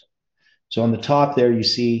that. So on the top there, you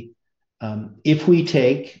see If we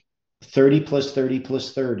take 30 plus 30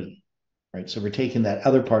 plus 30, right? So we're taking that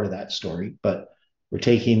other part of that story, but we're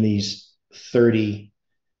taking these 30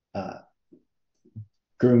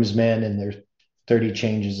 groomsmen and their 30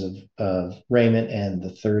 changes of raiment and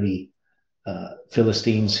the 30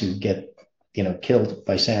 Philistines who get, killed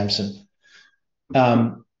by Samson.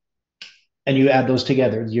 And you add those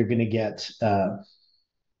together, you're going to get a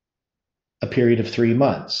period of 3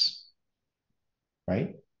 months,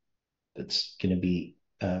 right? That's going to be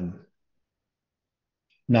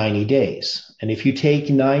 90 days. And if you take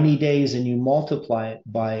 90 days and you multiply it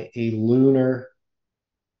by a lunar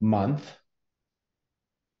month,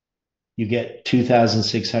 you get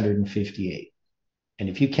 2,658. And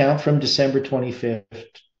if you count from December 25th,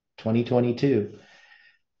 2022,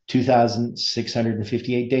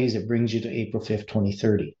 2,658 days, it brings you to April 5th,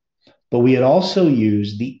 2030. But we had also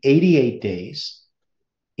used the 88 days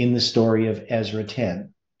in the story of Ezra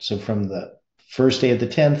 10. So from the first day of the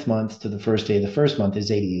 10th month to the first day of the first month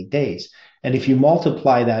is 88 days. And if you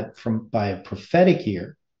multiply that by a prophetic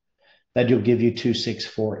year, that will give you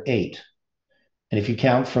 2,648. And if you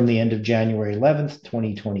count from the end of January 11th,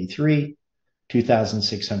 2023,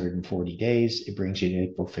 2,640 days, it brings you to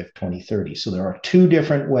April 5th, 2030. So there are two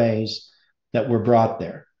different ways that were brought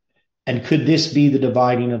there. And could this be the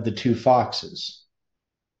dividing of the two foxes?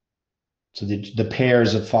 So the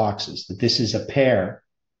pairs of foxes, that this is a pair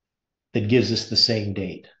that gives us the same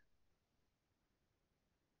date.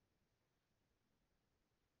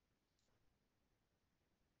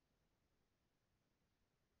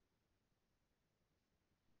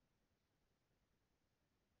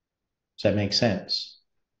 Does that make sense?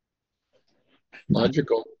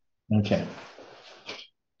 Logical. Okay.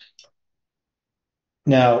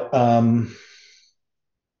 Now,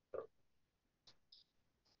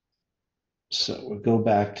 so we'll go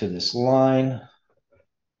back to this line.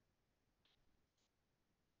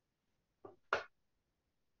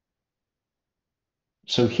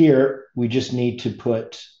 So here we just need to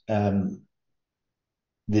put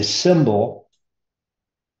this symbol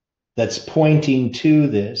that's pointing to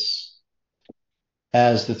this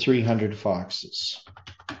as the 300 foxes.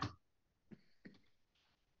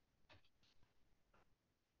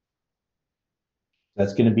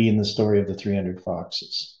 That's going to be in the story of the 300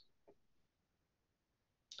 foxes.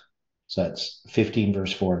 So that's 15,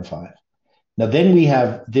 verse 4 and 5. Now, then we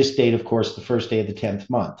have this date, of course, the first day of the 10th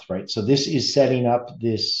month, right? So this is setting up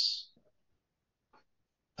this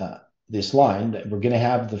line that we're going to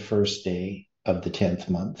have the first day of the 10th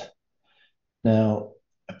month. Now,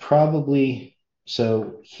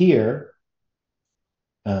 so here,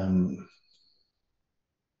 I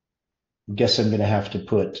guess I'm going to have to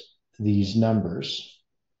put these numbers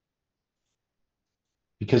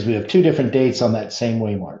because we have two different dates on that same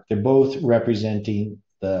waymark. They're both representing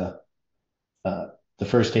the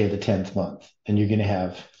first day of the 10th month. And you're going to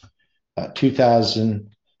have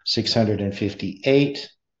 2,658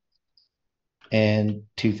 and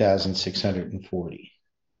 2,640.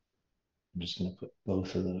 I'm just going to put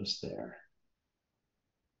both of those there.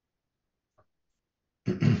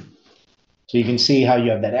 So you can see how you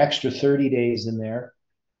have that extra 30 days in there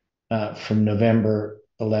from November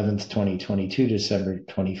 11th, 2022 to December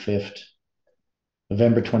 25th,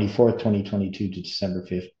 November 24th, 2022 to December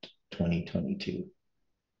 5th, 2022.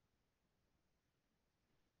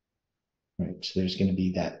 Right, so there's going to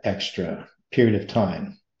be that extra period of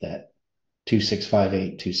time, that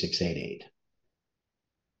 2658, 2688.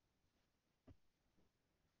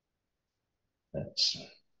 That's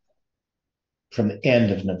from the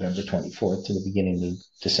end of November 24th to the beginning of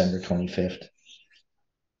December 25th.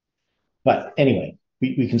 But anyway,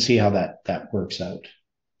 we can see how that works out.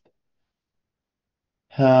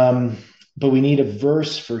 But we need a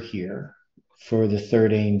verse for here for the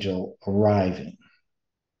third angel arriving.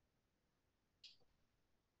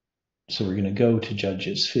 So we're going to go to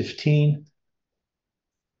Judges 15.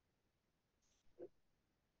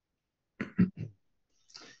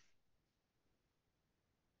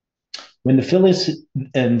 When the Philistines,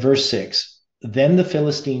 in verse 6, then the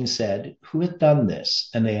Philistines said, "Who hath done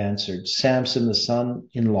this?" And they answered, "Samson, the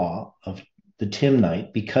son-in-law of the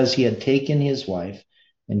Timnite, because he had taken his wife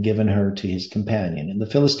and given her to his companion. And the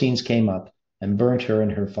Philistines came up and burnt her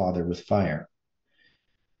and her father with fire."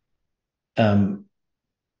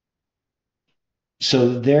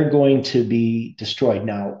 So they're going to be destroyed.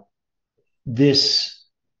 Now, this,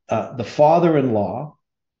 the father-in-law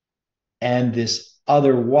and this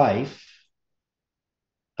other wife,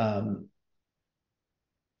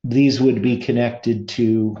 these would be connected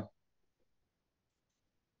to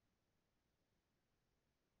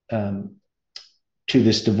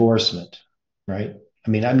this divorcement, right? I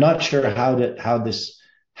mean, I'm not sure how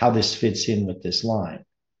this fits in with this line.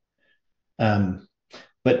 Um,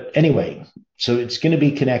 but anyway, so it's going to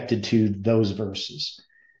be connected to those verses.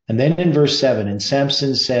 And then in verse 7, and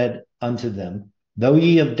Samson said unto them, though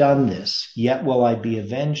ye have done this, yet will I be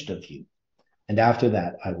avenged of you. And after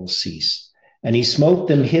that I will cease. And he smote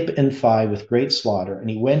them hip and thigh with great slaughter. And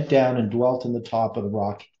he went down and dwelt in the top of the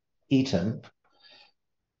rock Etam.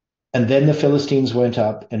 And then the Philistines went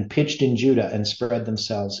up and pitched in Judah and spread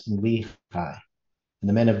themselves in Lehi. And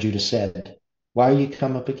the men of Judah said, why are ye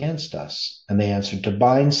come up against us? And they answered, to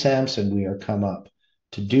bind Samson we are come up,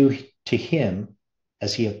 to do to him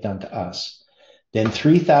as he hath done to us. Then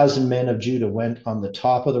 3,000 men of Judah went on the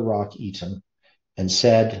top of the rock Etam and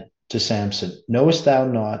said to Samson, knowest thou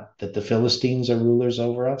not that the Philistines are rulers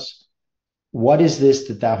over us? What is this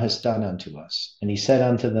that thou hast done unto us? And he said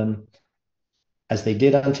unto them, as they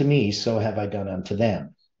did unto me, so have I done unto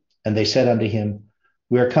them. And they said unto him,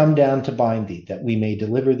 we are come down to bind thee, that we may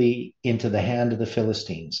deliver thee into the hand of the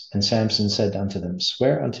Philistines. And Samson said unto them,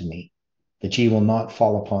 swear unto me that ye will not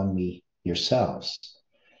fall upon me yourselves.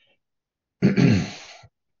 And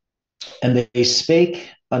they spake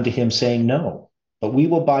unto him, saying, no, but we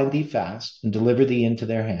will bind thee fast and deliver thee into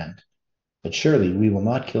their hand. But surely we will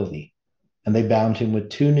not kill thee. And they bound him with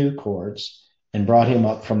 2 new cords and brought him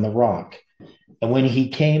up from the rock. And when he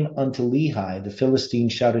came unto Lehi, the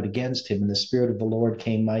Philistines shouted against him, and the Spirit of the Lord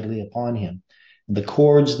came mightily upon him. And the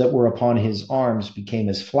cords that were upon his arms became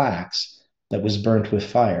as flax that was burnt with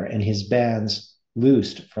fire, and his bands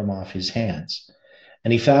loosed from off his hands.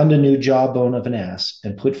 And he found a new jawbone of an ass,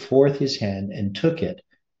 and put forth his hand, and took it,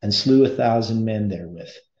 and slew 1,000 men therewith.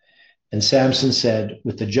 And Samson said,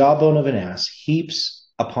 with the jawbone of an ass, heaps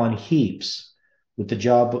upon heaps, with the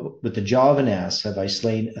jaw of an ass have I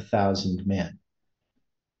slain 1,000 men.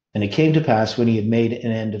 And it came to pass, when he had made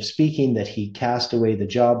an end of speaking, that he cast away the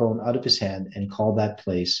jawbone out of his hand and called that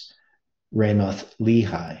place Ramoth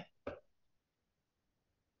Lehi.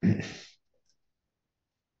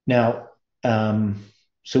 Now,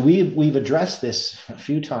 so we've addressed this a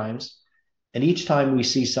few times, and each time we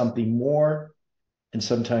see something more, and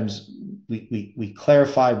sometimes we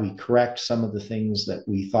clarify, we correct some of the things that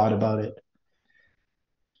we thought about it.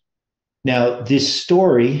 Now, this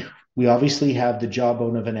story, we obviously have the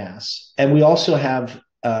jawbone of an ass, and we also have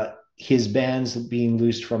his bands being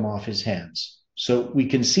loosed from off his hands. So we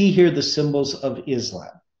can see here the symbols of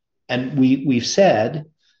Islam. And we've said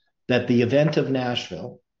that the event of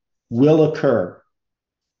Nashville will occur,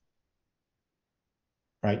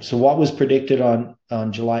 right? So what was predicted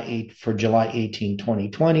on July 8th for July 18,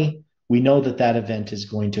 2020, we know that that event is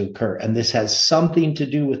going to occur. And this has something to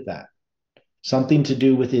do with that, something to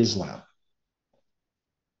do with Islam.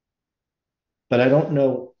 But I don't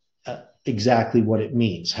know exactly what it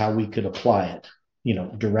means, how we could apply it,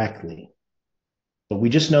 directly. But we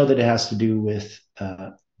just know that it has to do with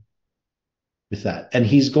that. And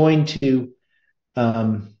he's going to.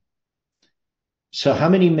 So, how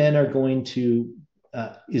many men are going to?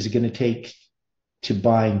 Is it going to take to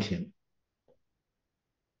bind him?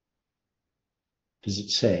 Does it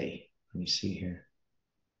say? Let me see here.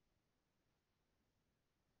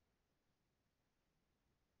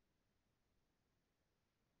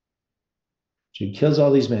 So he kills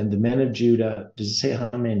all these men, the men of Judah. Does it say how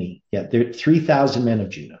many? Yeah, there are 3,000 men of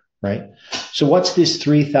Judah, right? So what's this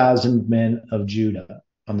 3,000 men of Judah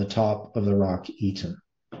on the top of the rock Etam?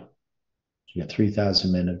 So you got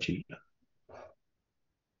 3,000 men of Judah.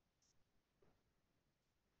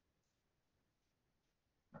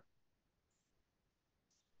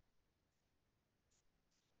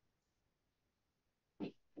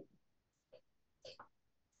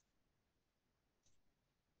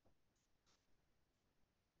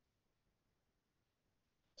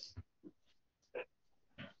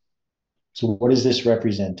 So what is this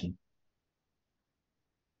representing?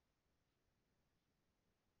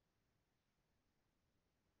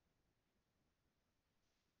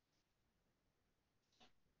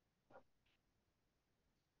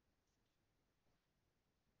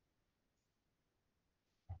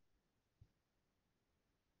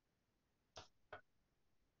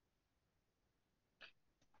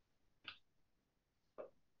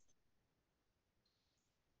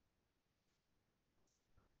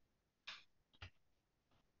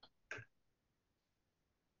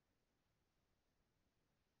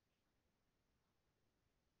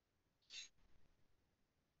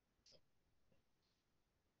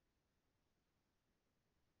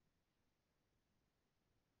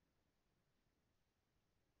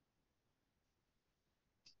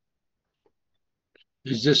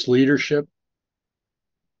 Is this leadership?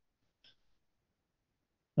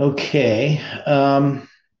 Okay.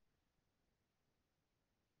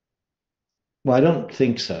 Well, I don't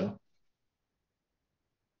think so.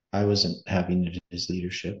 I wasn't happy with his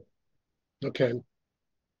leadership. Okay.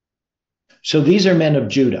 So these are men of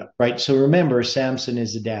Judah, right? So remember, Samson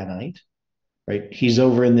is a Danite, right? He's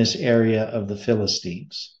over in this area of the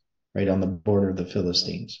Philistines, right on the border of the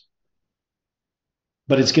Philistines.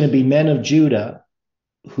 But it's going to be men of Judah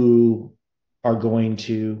who are going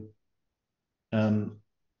to um,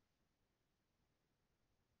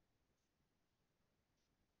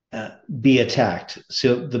 be attacked.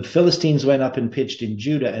 So the Philistines went up and pitched in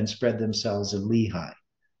Judah and spread themselves in Lehi.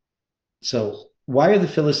 So why are the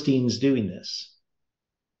Philistines doing this?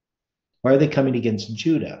 Why are they coming against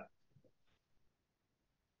Judah?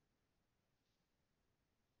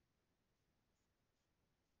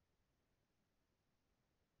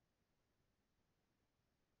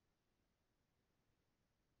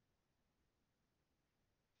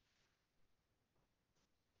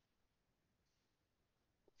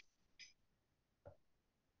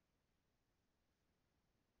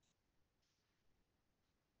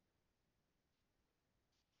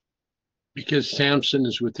 Because Samson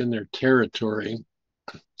is within their territory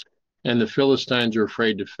and the Philistines are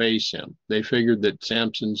afraid to face him. They figured that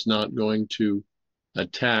Samson's not going to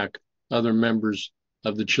attack other members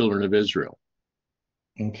of the children of Israel.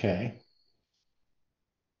 Okay.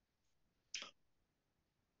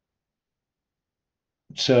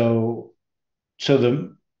 So so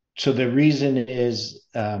the reason is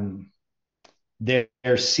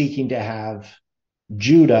they're seeking to have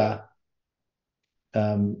Judah,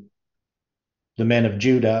 um, the men of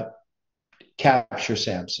Judah, capture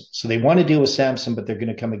Samson. So they want to deal with Samson, but they're going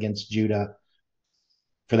to come against Judah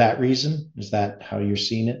for that reason. Is that how you're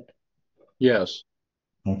seeing it? Yes.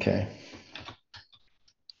 Okay.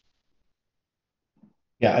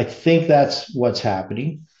 Yeah, I think that's what's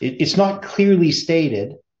happening. It's not clearly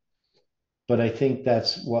stated, but I think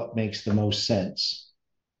that's what makes the most sense.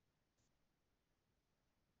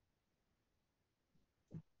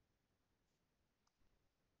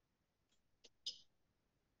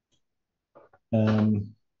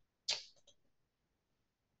 Um,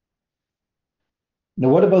 Now,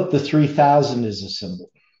 what about the 3,000 as a symbol?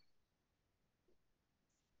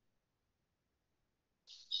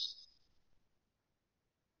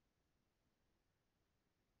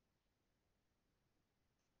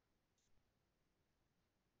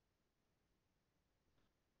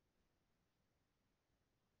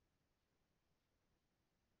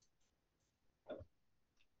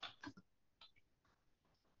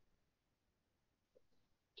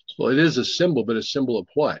 Well, it is a symbol, but a symbol of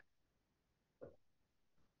what?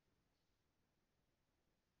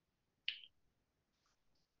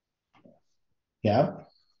 Yeah.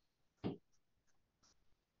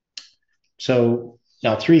 So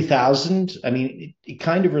now 3,000, I mean, it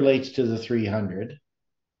kind of relates to the 300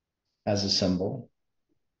 as a symbol.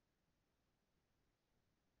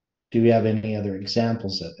 Do we have any other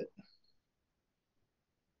examples of it?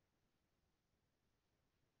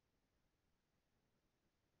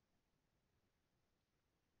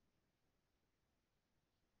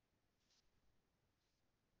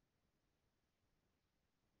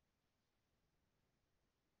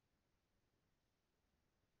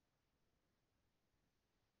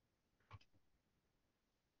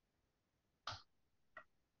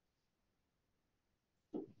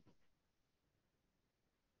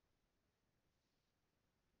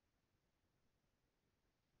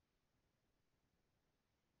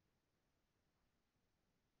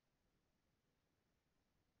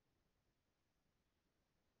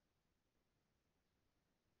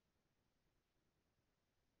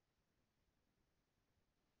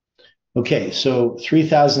 Okay, so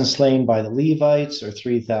 3,000 slain by the Levites or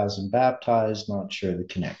 3,000 baptized, not sure the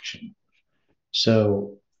connection.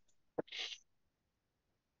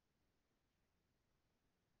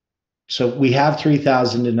 So we have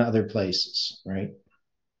 3,000 in other places, right?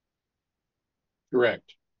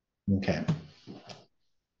 Correct. Okay.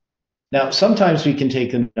 Now, sometimes we can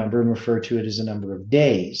take a number and refer to it as a number of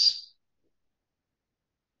days.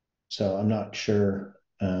 So I'm not sure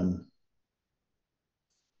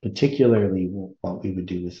particularly what we would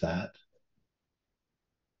do with that.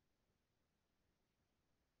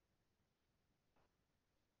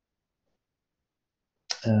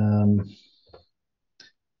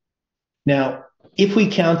 Now, if we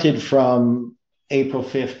counted from April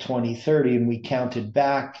 5th, 2030, and we counted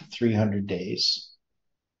back 300 days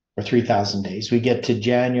or 3,000 days, we get to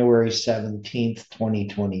January 17th,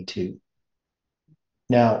 2022.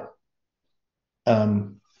 Now,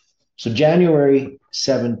 so January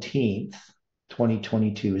 17th,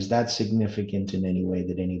 2022, is that significant in any way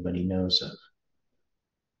that anybody knows of?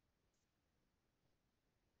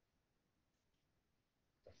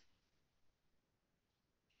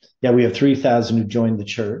 Yeah, we have 3,000 who joined the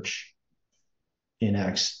church in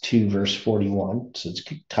Acts 2, verse 41. So it's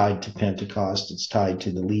tied to Pentecost. It's tied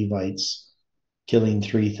to the Levites killing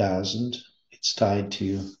 3,000. It's tied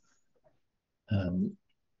to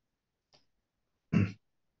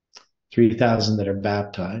 3,000 that are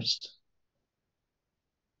baptized.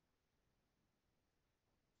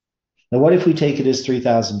 Now, what if we take it as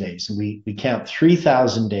 3,000 days and we count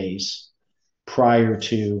 3,000 days prior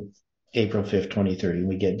to April 5th, 2030, and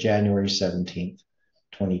we get January 17th,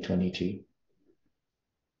 2022?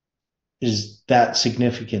 Is that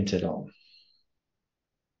significant at all?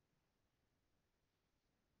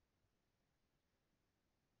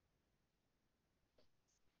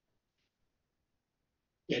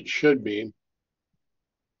 It should be.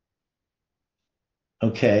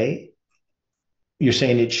 Okay. You're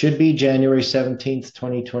saying it should be January 17th,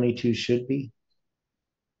 2022 should be?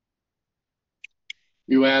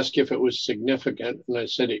 You asked if it was significant, and I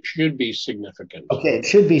said it should be significant. Okay, it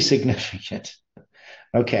should be significant.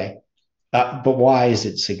 Okay. But why is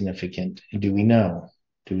it significant? Do we know?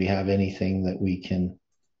 Do we have anything that we can?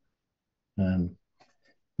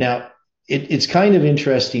 Now, it's kind of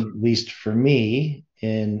interesting, at least for me,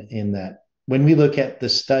 in that when we look at the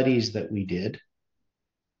studies that we did,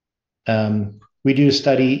 we do a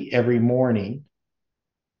study every morning,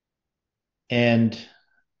 and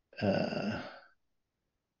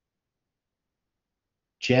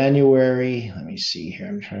January, let me see here.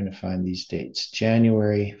 I'm trying to find these dates.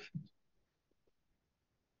 January.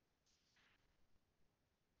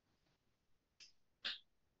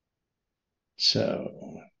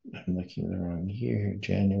 So I'm looking at the wrong year,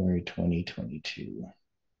 January 2022.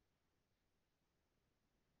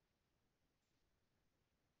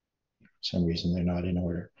 For some reason, they're not in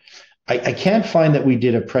order. I can't find that we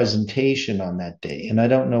did a presentation on that day, and I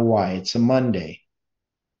don't know why. It's a Monday.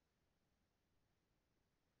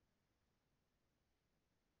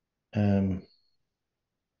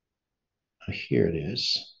 Here it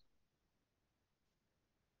is.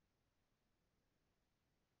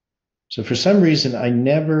 So for some reason, I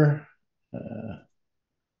never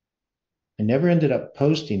ended up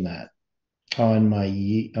posting that on my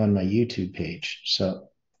YouTube page. So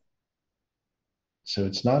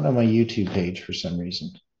it's not on my YouTube page for some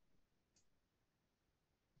reason.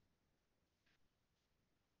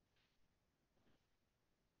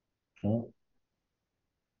 No,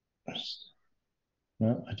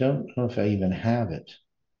 I don't know if I even have it.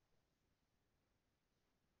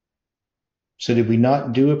 So did we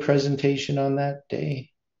not do a presentation on that day?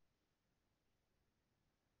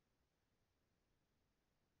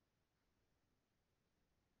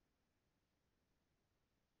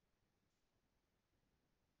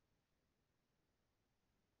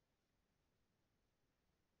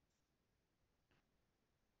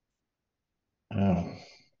 Oh,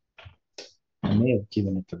 I may have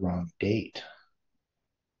given it the wrong date.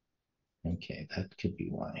 Okay, that could be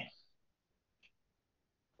why.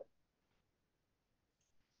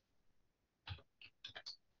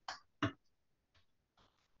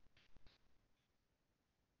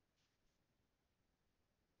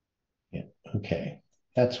 Yeah, okay,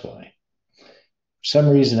 that's why. For some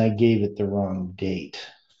reason, I gave it the wrong date.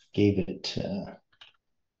 Gave it.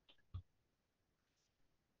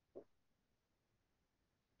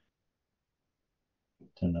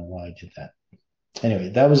 Don't know why I did that. Anyway,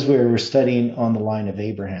 that was where we're studying on the line of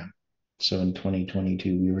Abraham. So in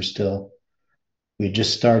 2022, we had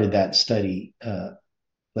just started that study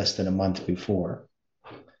less than a month before.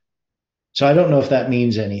 So I don't know if that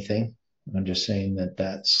means anything. I'm just saying that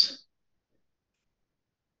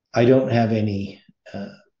I don't have any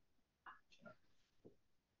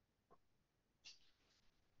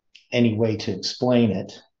way to explain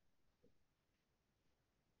it,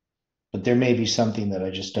 but there may be something that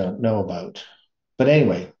I just don't know about. But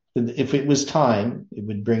anyway, if it was time, it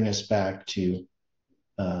would bring us back to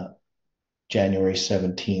January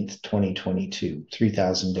 17th, 2022,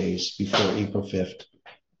 3,000 days before April 5th,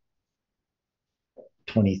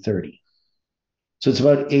 2030. So it's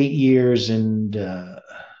about 8 years and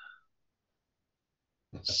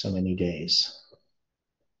so many days.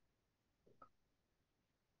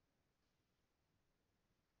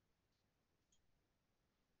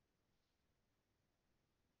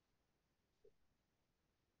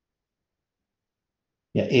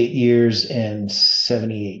 Yeah, 8 years and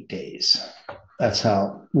 78 days. That's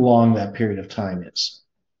how long that period of time is.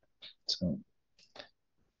 So,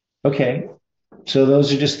 okay. So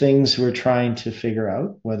those are just things we're trying to figure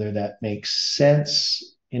out, whether that makes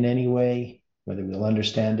sense in any way, whether we'll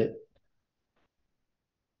understand it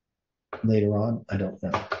later on. I don't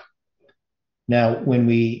know. Now, when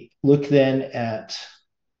we look then at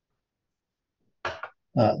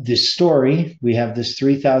this story, we have this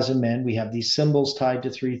 3,000 men. We have these symbols tied to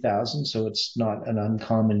 3,000, so it's not an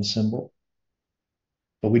uncommon symbol.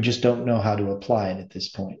 But we just don't know how to apply it at this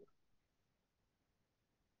point.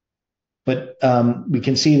 But we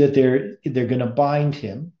can see that they're going to bind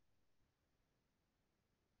him,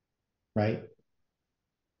 right?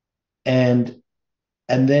 And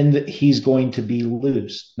then he's going to be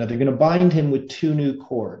loosed. Now they're going to bind him with two new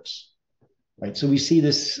cords, right? So we see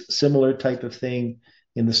this similar type of thing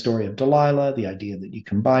in the story of Delilah, the idea that you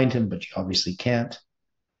can bind him, but you obviously can't.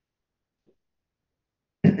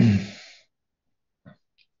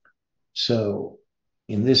 So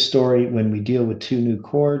in this story, when we deal with two new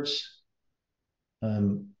cords,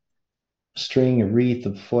 string, a wreath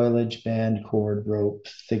of foliage, band, cord, rope,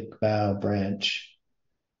 thick bough, branch,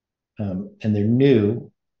 and they're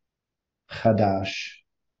new, chadash,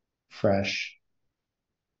 fresh,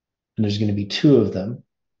 and there's going to be two of them,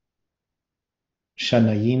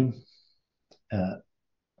 shanayim,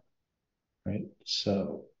 right?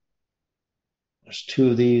 So there's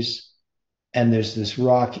two of these, and there's this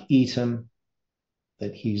rock Etam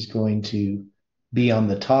that he's going to be on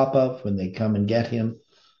the top of when they come and get him.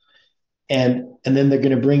 And then they're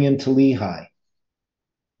going to bring him to Lehi,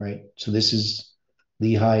 right? So this is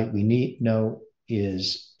Lehi, we know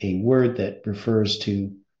is a word that refers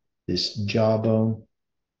to this jawbone,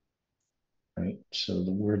 right? So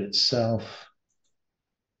the word itself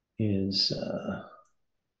is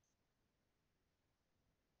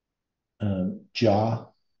jaw,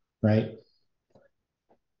 right?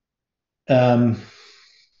 And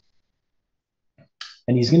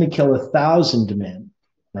he's going to kill 1,000 men,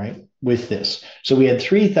 right? With this. So we had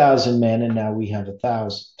 3,000 men, and now we have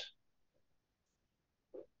 1,000.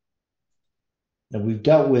 Now we've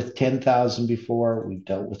dealt with 10,000 before. We've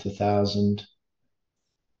dealt with 1,000.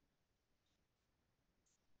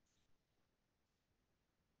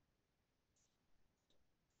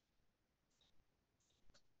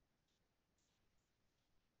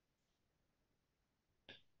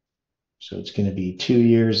 So it's going to be 2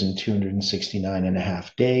 years and 269 and a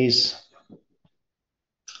half days.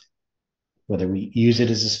 Whether we use it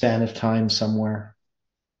as a span of time somewhere.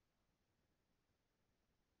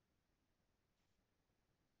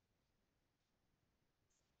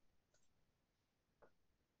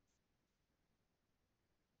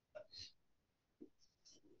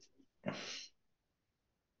 I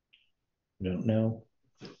don't know.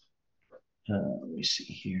 Let me see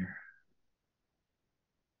here.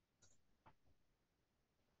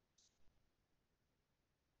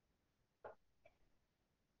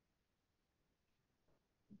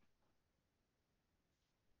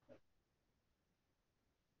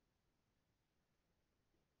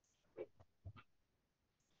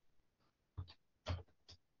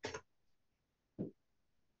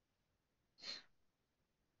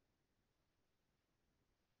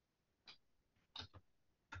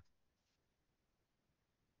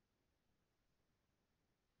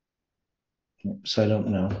 So I don't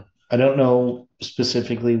know. I don't know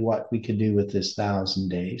specifically what we could do with this 1,000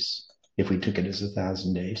 days, if we took it as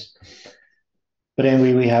 1,000 days. But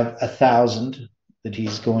anyway, we have 1,000 that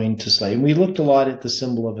he's going to slay. And we looked a lot at the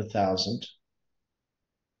symbol of 1,000,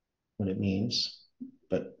 what it means.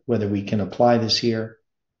 But whether we can apply this here,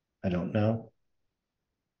 I don't know.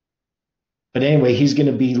 But anyway, he's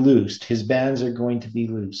going to be loosed. His bands are going to be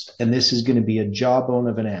loosed. And this is going to be a jawbone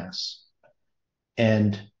of an ass.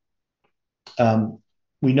 And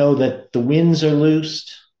we know that the winds are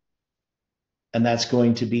loosed, and that's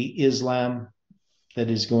going to be Islam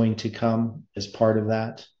that is going to come as part of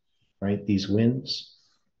that, right? These winds.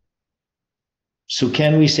 So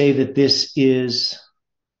can we say that this is,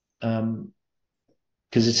 because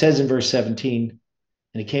it says in verse 17,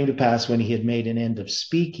 and it came to pass when he had made an end of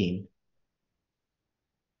speaking.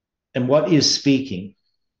 And what is speaking?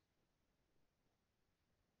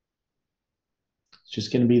 It's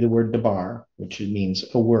just going to be the word dabar, which means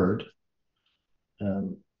a word.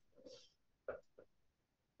 That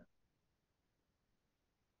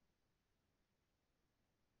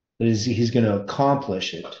is, he's going to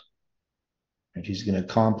accomplish it. Right? He's going to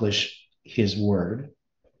accomplish his word.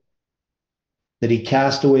 That he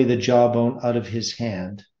cast away the jawbone out of his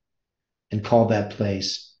hand and called that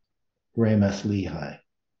place Ramath Lehi.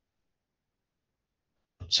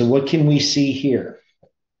 So what can we see here?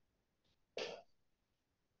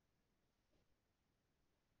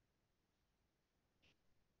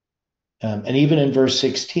 And even in verse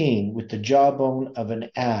 16, with the jawbone of an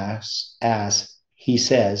ass, he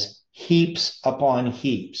says, heaps upon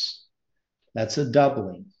heaps. That's a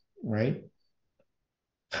doubling, right?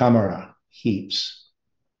 Kamara, heaps.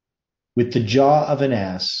 With the jaw of an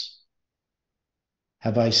ass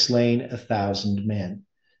have I slain 1,000 men.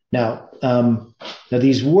 Now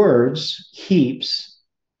these words, heaps,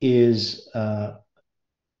 is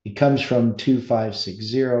it comes from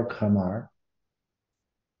 2560 Kamar,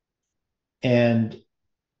 and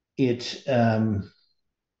it and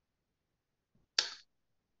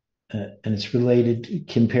it's related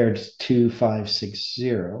compared to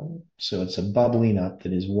 2560. So it's a bubbling up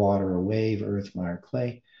that is water, a wave, earth, mire,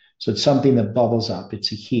 clay. So it's something that bubbles up.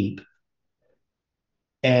 It's a heap.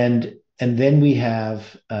 And then we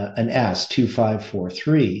have an S,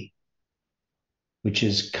 2543, which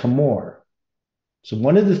is Kamor. So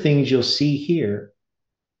one of the things you'll see here,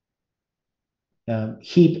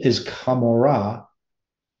 heap is Kamorah,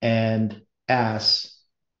 and As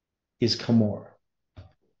is Kamor.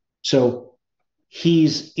 So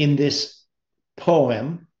he's in this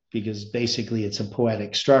poem, because basically it's a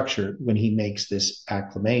poetic structure when he makes this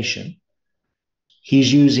acclamation.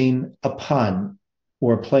 He's using a pun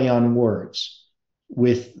or a play on words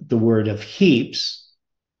with the word of heaps.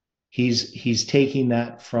 He's taking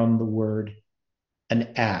that from the word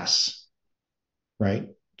an ass, right?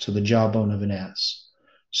 So the jawbone of an ass.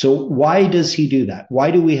 So why does he do that?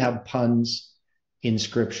 Why do we have puns in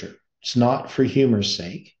scripture? It's not for humor's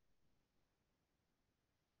sake.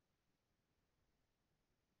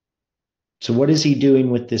 So what is he doing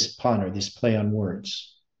with this pun or this play on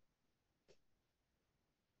words?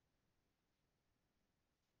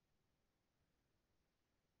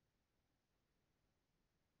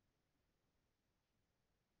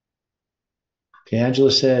 Okay,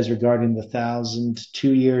 Angela says regarding the 1,000,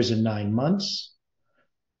 2 years and 9 months.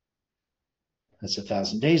 That's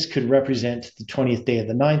 1,000 days, could represent the 20th day of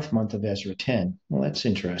the 9th month of Ezra 10. Well, that's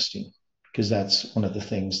interesting, because that's one of the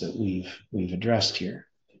things that we've addressed here.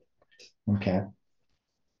 Okay.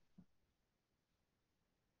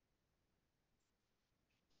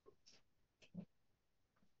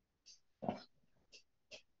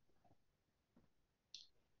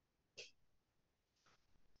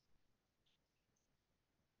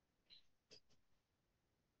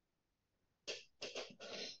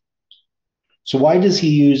 So why does he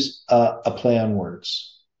use a play on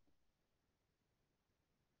words?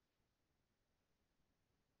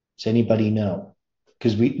 Does anybody know?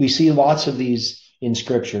 Because we see lots of these in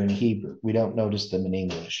scripture in Hebrew. We don't notice them in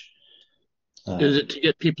English. Is it to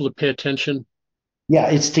get people to pay attention? Yeah,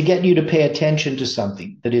 it's to get you to pay attention to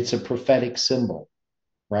something, that it's a prophetic symbol,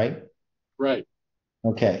 right? Right.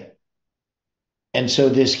 Okay. And so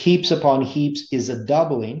this heaps upon heaps is a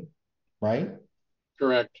doubling, right?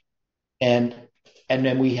 Correct. And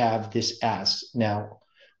then we have this as. Now,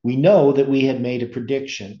 we know that we had made a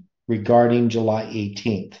prediction regarding July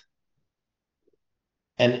 18th.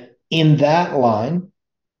 And in that line,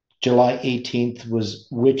 July 18th was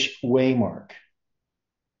which waymark?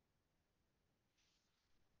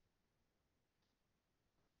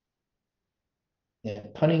 Yeah,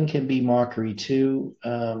 punning can be mockery too.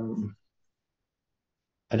 I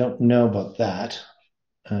don't know about that.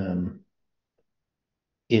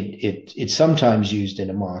 It's sometimes used in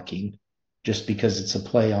a mocking, just because it's a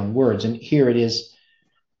play on words. And here it is.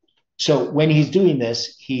 So when he's doing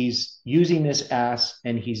this, he's using this as,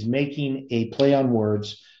 and he's making a play on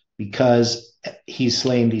words because he's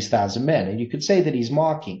slain these 1,000 men. And you could say that he's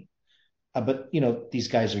mocking, but these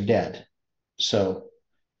guys are dead. So,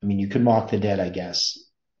 I mean, you could mock the dead, I guess.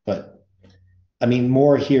 But I mean,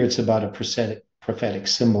 more here, it's about a prophetic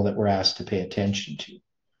symbol that we're asked to pay attention to.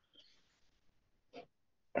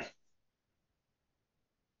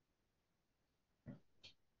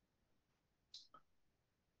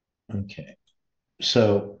 Okay.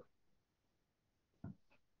 So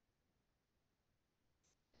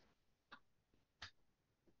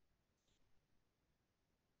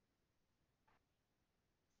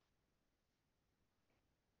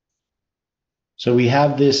we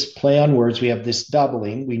have this play on words, we have this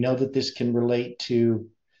doubling. We know that this can relate to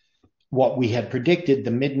what we had predicted,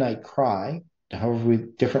 the midnight cry, however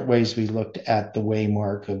different ways we looked at the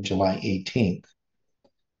waymark of July 18th.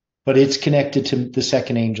 But it's connected to the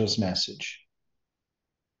second angel's message,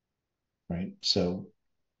 right? So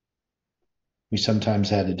we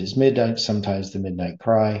sometimes had it as midnight, sometimes the midnight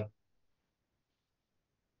cry.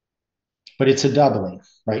 But it's a doubling,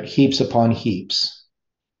 right? Heaps upon heaps.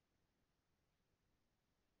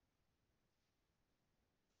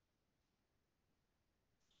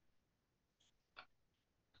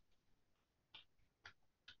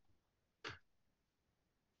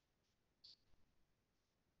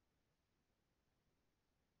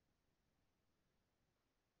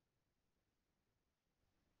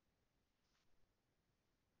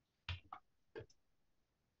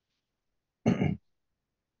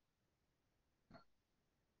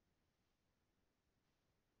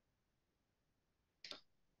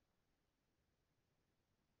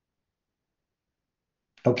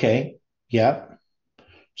 Okay. Yeah.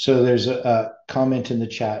 So there's a comment in the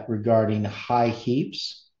chat regarding high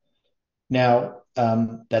heaps. Now,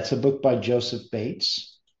 that's a book by Joseph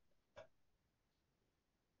Bates.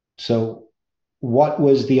 So, what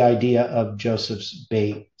was the idea of Joseph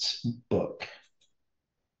Bates' book?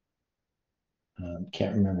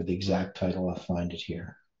 Can't remember the exact title. I'll find it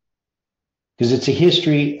here because it's a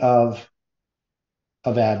history of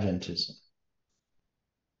Adventism.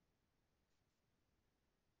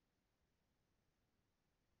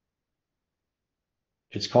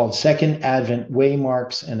 It's called Second Advent: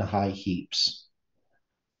 Waymarks and High Heaps.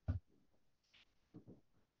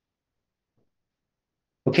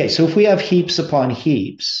 Okay, so if we have heaps upon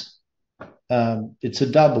heaps, it's a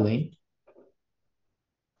doubling.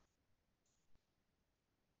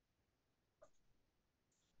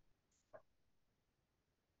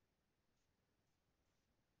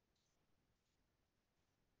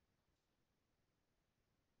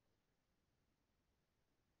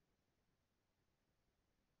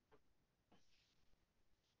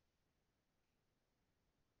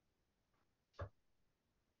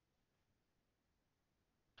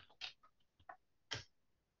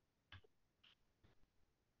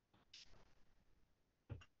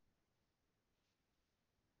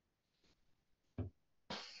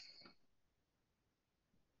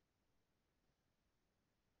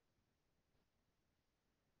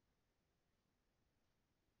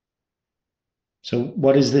 So,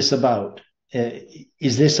 what is this about?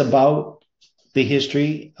 Is this about the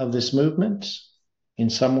history of this movement in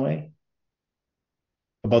some way?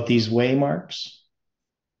 About these waymarks?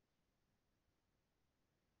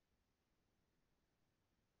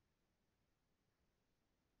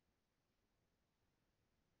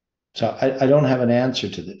 So, I don't have an answer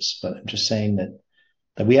to this, but I'm just saying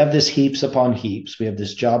that we have this heaps upon heaps. We have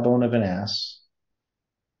this jawbone of an ass.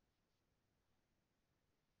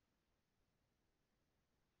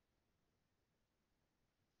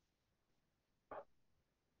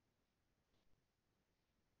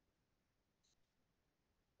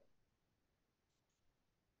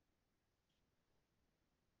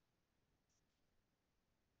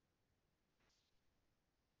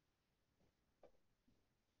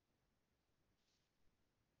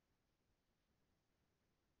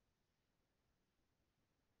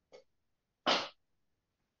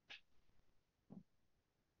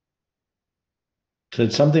 So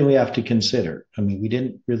it's something we have to consider. I mean, we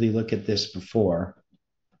didn't really look at this before.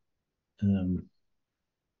 Um,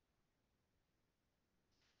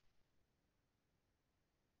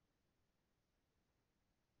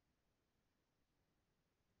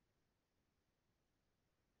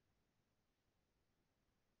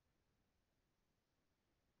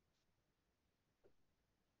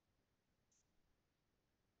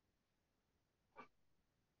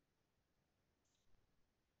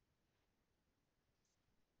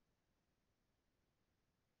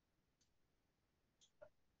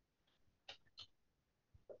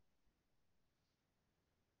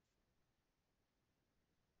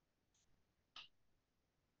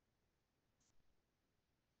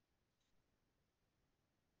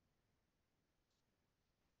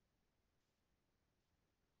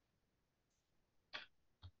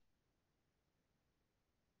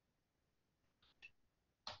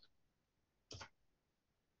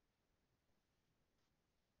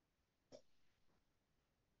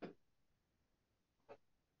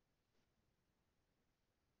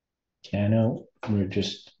 I know we're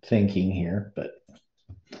just thinking here, but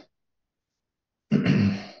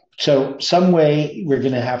so some way we're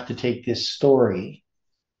going to have to take this story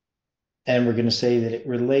and we're going to say that it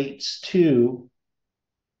relates to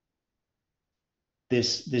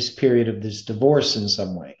this period of this divorce in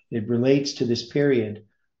some way. It relates to this period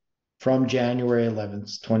from January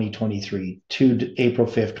 11th, 2023 to April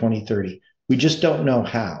 5th, 2030. We just don't know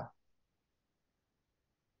how.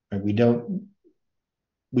 Right? We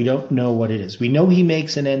don't know what it is. We know he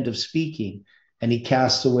makes an end of speaking and he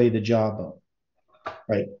casts away the jawbone.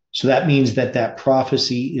 Right? So that means that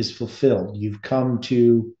prophecy is fulfilled. You've come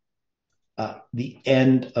to the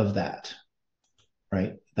end of that,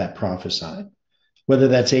 right? That prophesied. Whether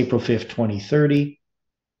that's April 5th, 2030,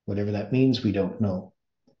 whatever that means, we don't know.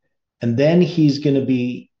 And then he's going to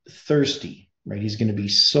be thirsty, right? He's going to be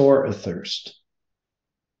sore athirst.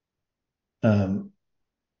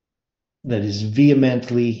 That is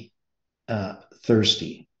vehemently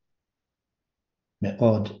thirsty.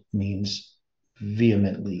 Me'od means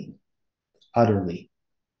vehemently, utterly.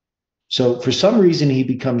 So for some reason, he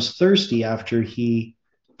becomes thirsty after he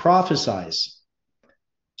prophesies.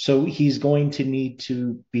 So he's going to need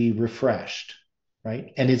to be refreshed,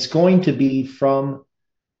 right? And it's going to be from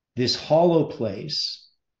this hollow place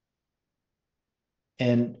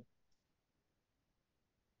And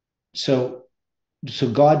so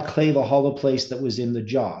God clave a hollow place that was in the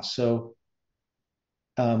jaw. So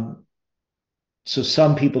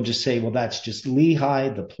some people just say, well, that's just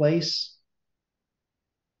Lehi, the place,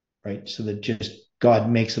 right? So that just God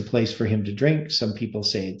makes a place for him to drink. Some people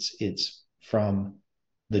say it's from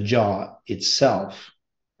the jaw itself,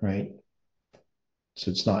 right? So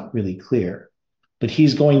it's not really clear. But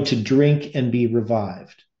he's going to drink and be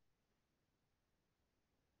revived.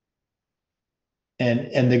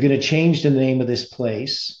 And they're going to change the name of this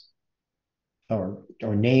place, or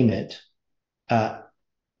name it En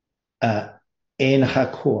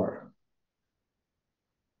Hakor,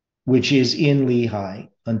 which is in Lehi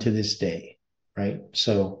unto this day, right?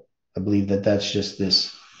 So I believe that that's just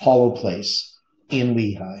this hollow place in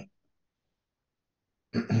Lehi.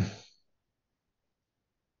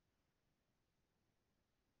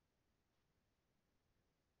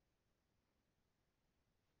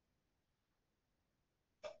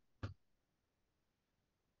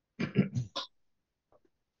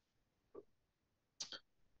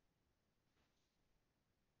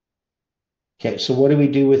 Okay, so what do we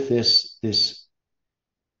do with this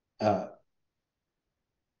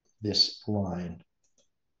line?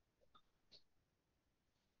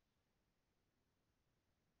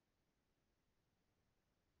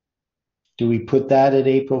 Do we put that at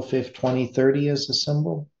April 5th, 2030 as a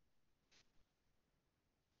symbol?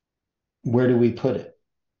 Where do we put it?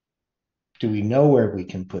 Do we know where we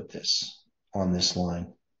can put this on this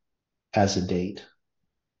line as a date?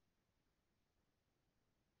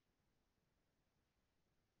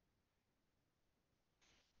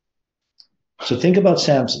 So think about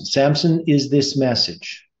Samson. Samson is this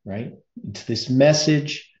message, right? It's this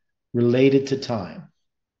message related to time,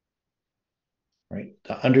 right?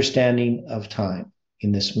 The understanding of time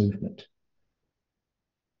in this movement.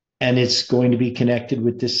 And it's going to be connected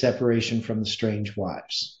with this separation from the strange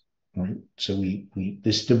wives, right? So we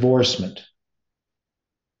this divorcement.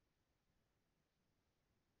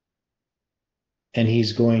 And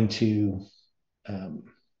he's going to,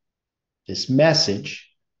 this message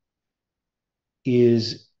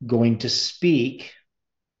is going to speak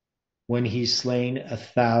when he's slain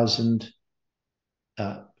 1,000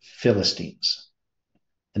 Philistines.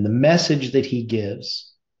 And the message that he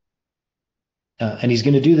gives, and he's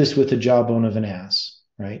going to do this with the jawbone of an ass,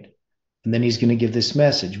 right? And then he's going to give this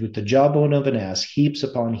message: with the jawbone of an ass, heaps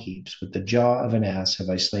upon heaps, with the jaw of an ass have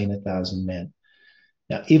I slain 1,000 men.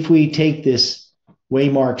 Now, if we take this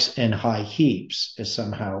waymarks and high heaps as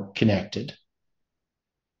somehow connected,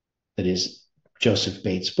 that is Joseph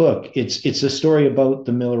Bates' book, it's a story about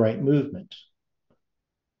the Millerite movement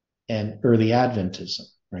and early Adventism,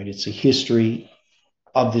 right? It's a history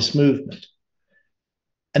of this movement.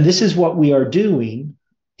 And this is what we are doing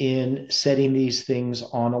in setting these things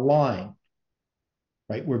on a line,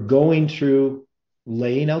 right? We're going through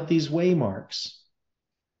laying out these waymarks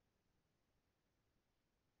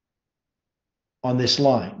on this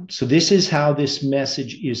line. So this is how this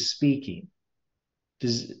message is speaking.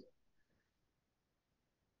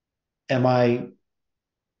 Am I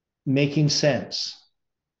making sense?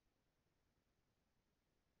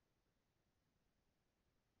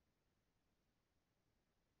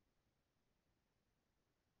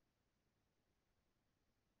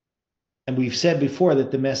 And we've said before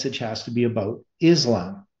that the message has to be about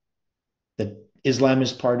Islam, that Islam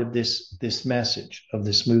is part of this message of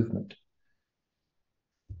this movement.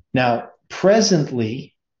 Now,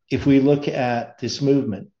 presently, if we look at this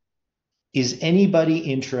movement, is anybody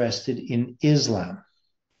interested in Islam?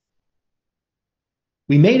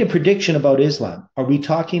 We made a prediction about Islam. Are we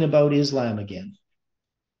talking about Islam again?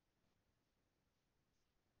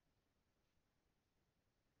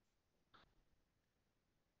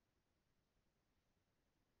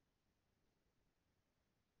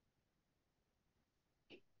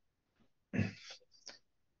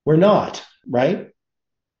 We're not, right?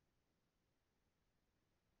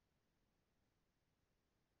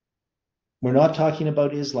 We're not talking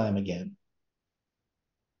about Islam again.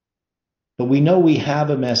 But we know we have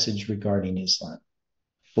a message regarding Islam,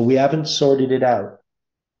 but we haven't sorted it out.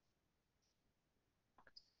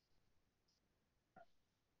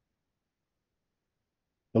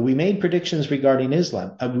 But we made predictions regarding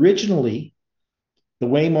Islam. Originally, the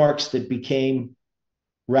waymarks that became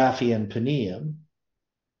Raphi and Panium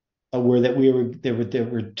were that there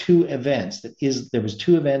were two events, there was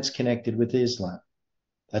two events connected with Islam.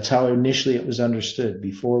 That's how initially it was understood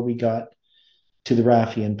before we got to the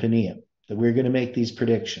Raphi and Panium, that we're going to make these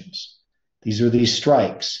predictions. These are these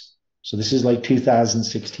strikes. So this is like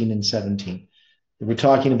 2016 and 17. We're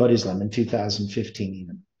talking about Islam in 2015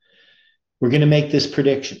 even. we're going to make this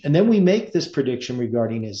prediction. And then we make this prediction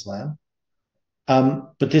regarding Islam.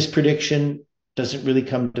 But this prediction doesn't really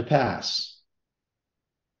come to pass.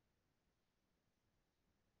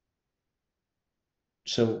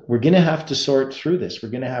 So we're going to have to sort through this. We're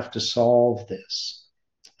going to have to solve this.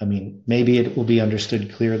 I mean, maybe it will be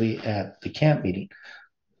understood clearly at the camp meeting.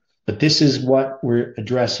 But this is what we're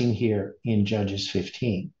addressing here in Judges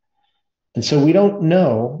 15. And so we don't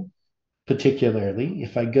know particularly,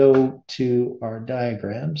 if I go to our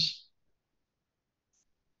diagrams,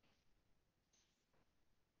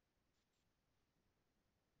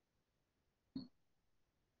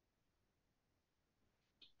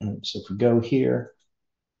 so if we go here,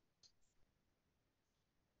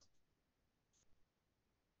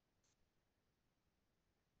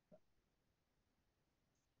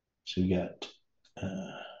 so we got,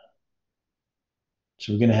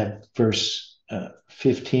 so we're going to have verse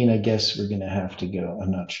 15, I guess we're going to have to go. I'm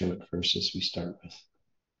not sure what verses we start with.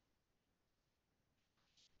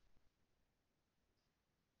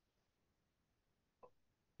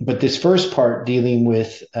 But this first part dealing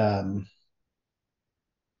with, so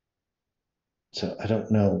I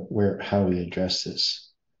don't know how we address this,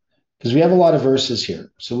 because we have a lot of verses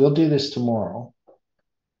here. So we'll do this tomorrow,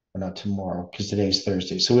 or not tomorrow, because today's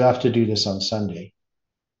Thursday. So we'll have to do this on Sunday.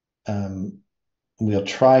 We'll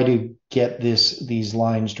try to get these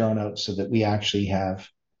lines drawn out so that we actually have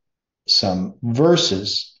some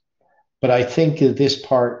verses. But I think that this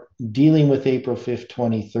part dealing with April 5th,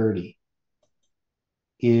 2030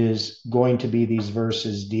 is going to be these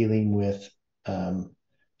verses dealing with,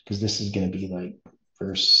 because this is going to be like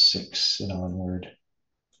verse 6 and onward.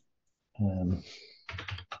 And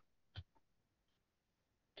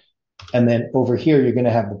then over here, you're going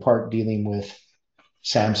to have the part dealing with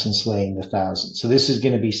Samson slaying the 1,000. So this is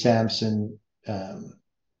going to be Samson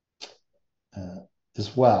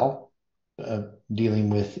as well, dealing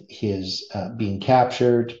with his being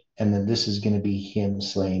captured. And then this is going to be him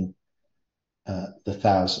slaying the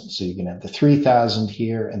 1,000. So you're going to have the 3,000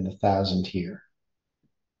 here and the 1,000 here.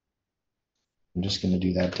 I'm just going to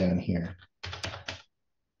do that down here.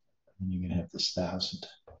 And you're going to have this 1,000.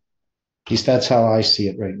 At least that's how I see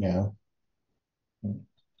it right now.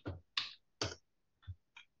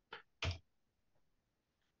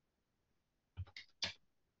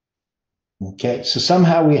 Okay, so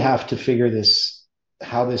somehow we have to figure this,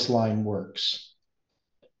 how this line works.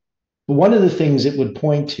 But one of the things it would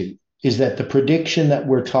point to is that the prediction that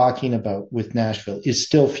we're talking about with Nashville is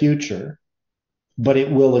still future, but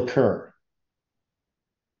it will occur.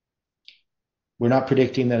 We're not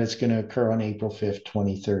predicting that it's going to occur on April 5th,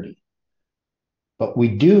 2030. But we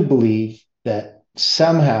do believe that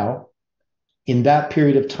somehow in that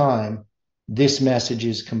period of time, this message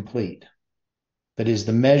is complete. That is,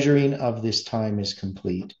 the measuring of this time is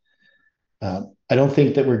complete. I don't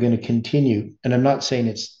think that we're going to continue, and I'm not saying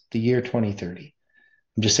it's the year 2030.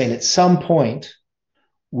 I'm just saying at some point,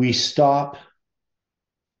 we stop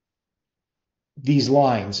these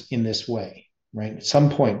lines in this way, right? At some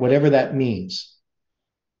point, whatever that means.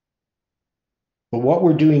 But what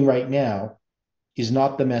we're doing right now is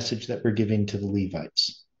not the message that we're giving to the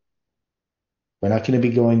Levites. We're not going to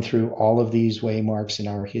be going through all of these waymarks in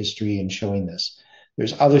our history and showing this.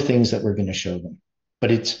 There's other things that we're going to show them,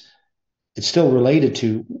 but it's still related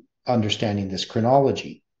to understanding this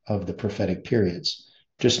chronology of the prophetic periods,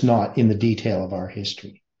 just not in the detail of our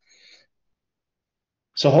history.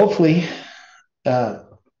 So hopefully,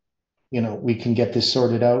 we can get this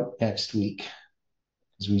sorted out next week,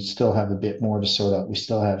 because we still have a bit more to sort out. We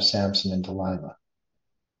still have Samson and Delilah,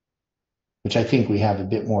 which I think we have a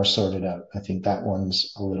bit more sorted out. I think that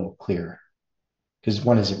one's a little clearer, because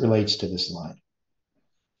one is it relates to this line.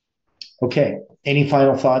 Okay, any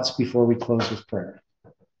final thoughts before we close with prayer?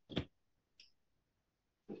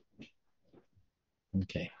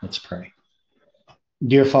 Okay, let's pray.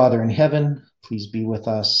 Dear Father in heaven, please be with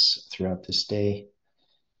us throughout this day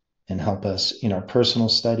and help us in our personal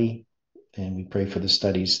study. And we pray for the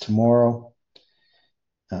studies tomorrow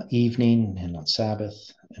evening and on Sabbath.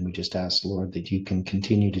 And we just ask, Lord, that you can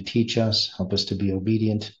continue to teach us, help us to be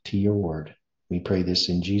obedient to your word. We pray this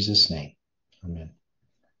in Jesus' name. Amen.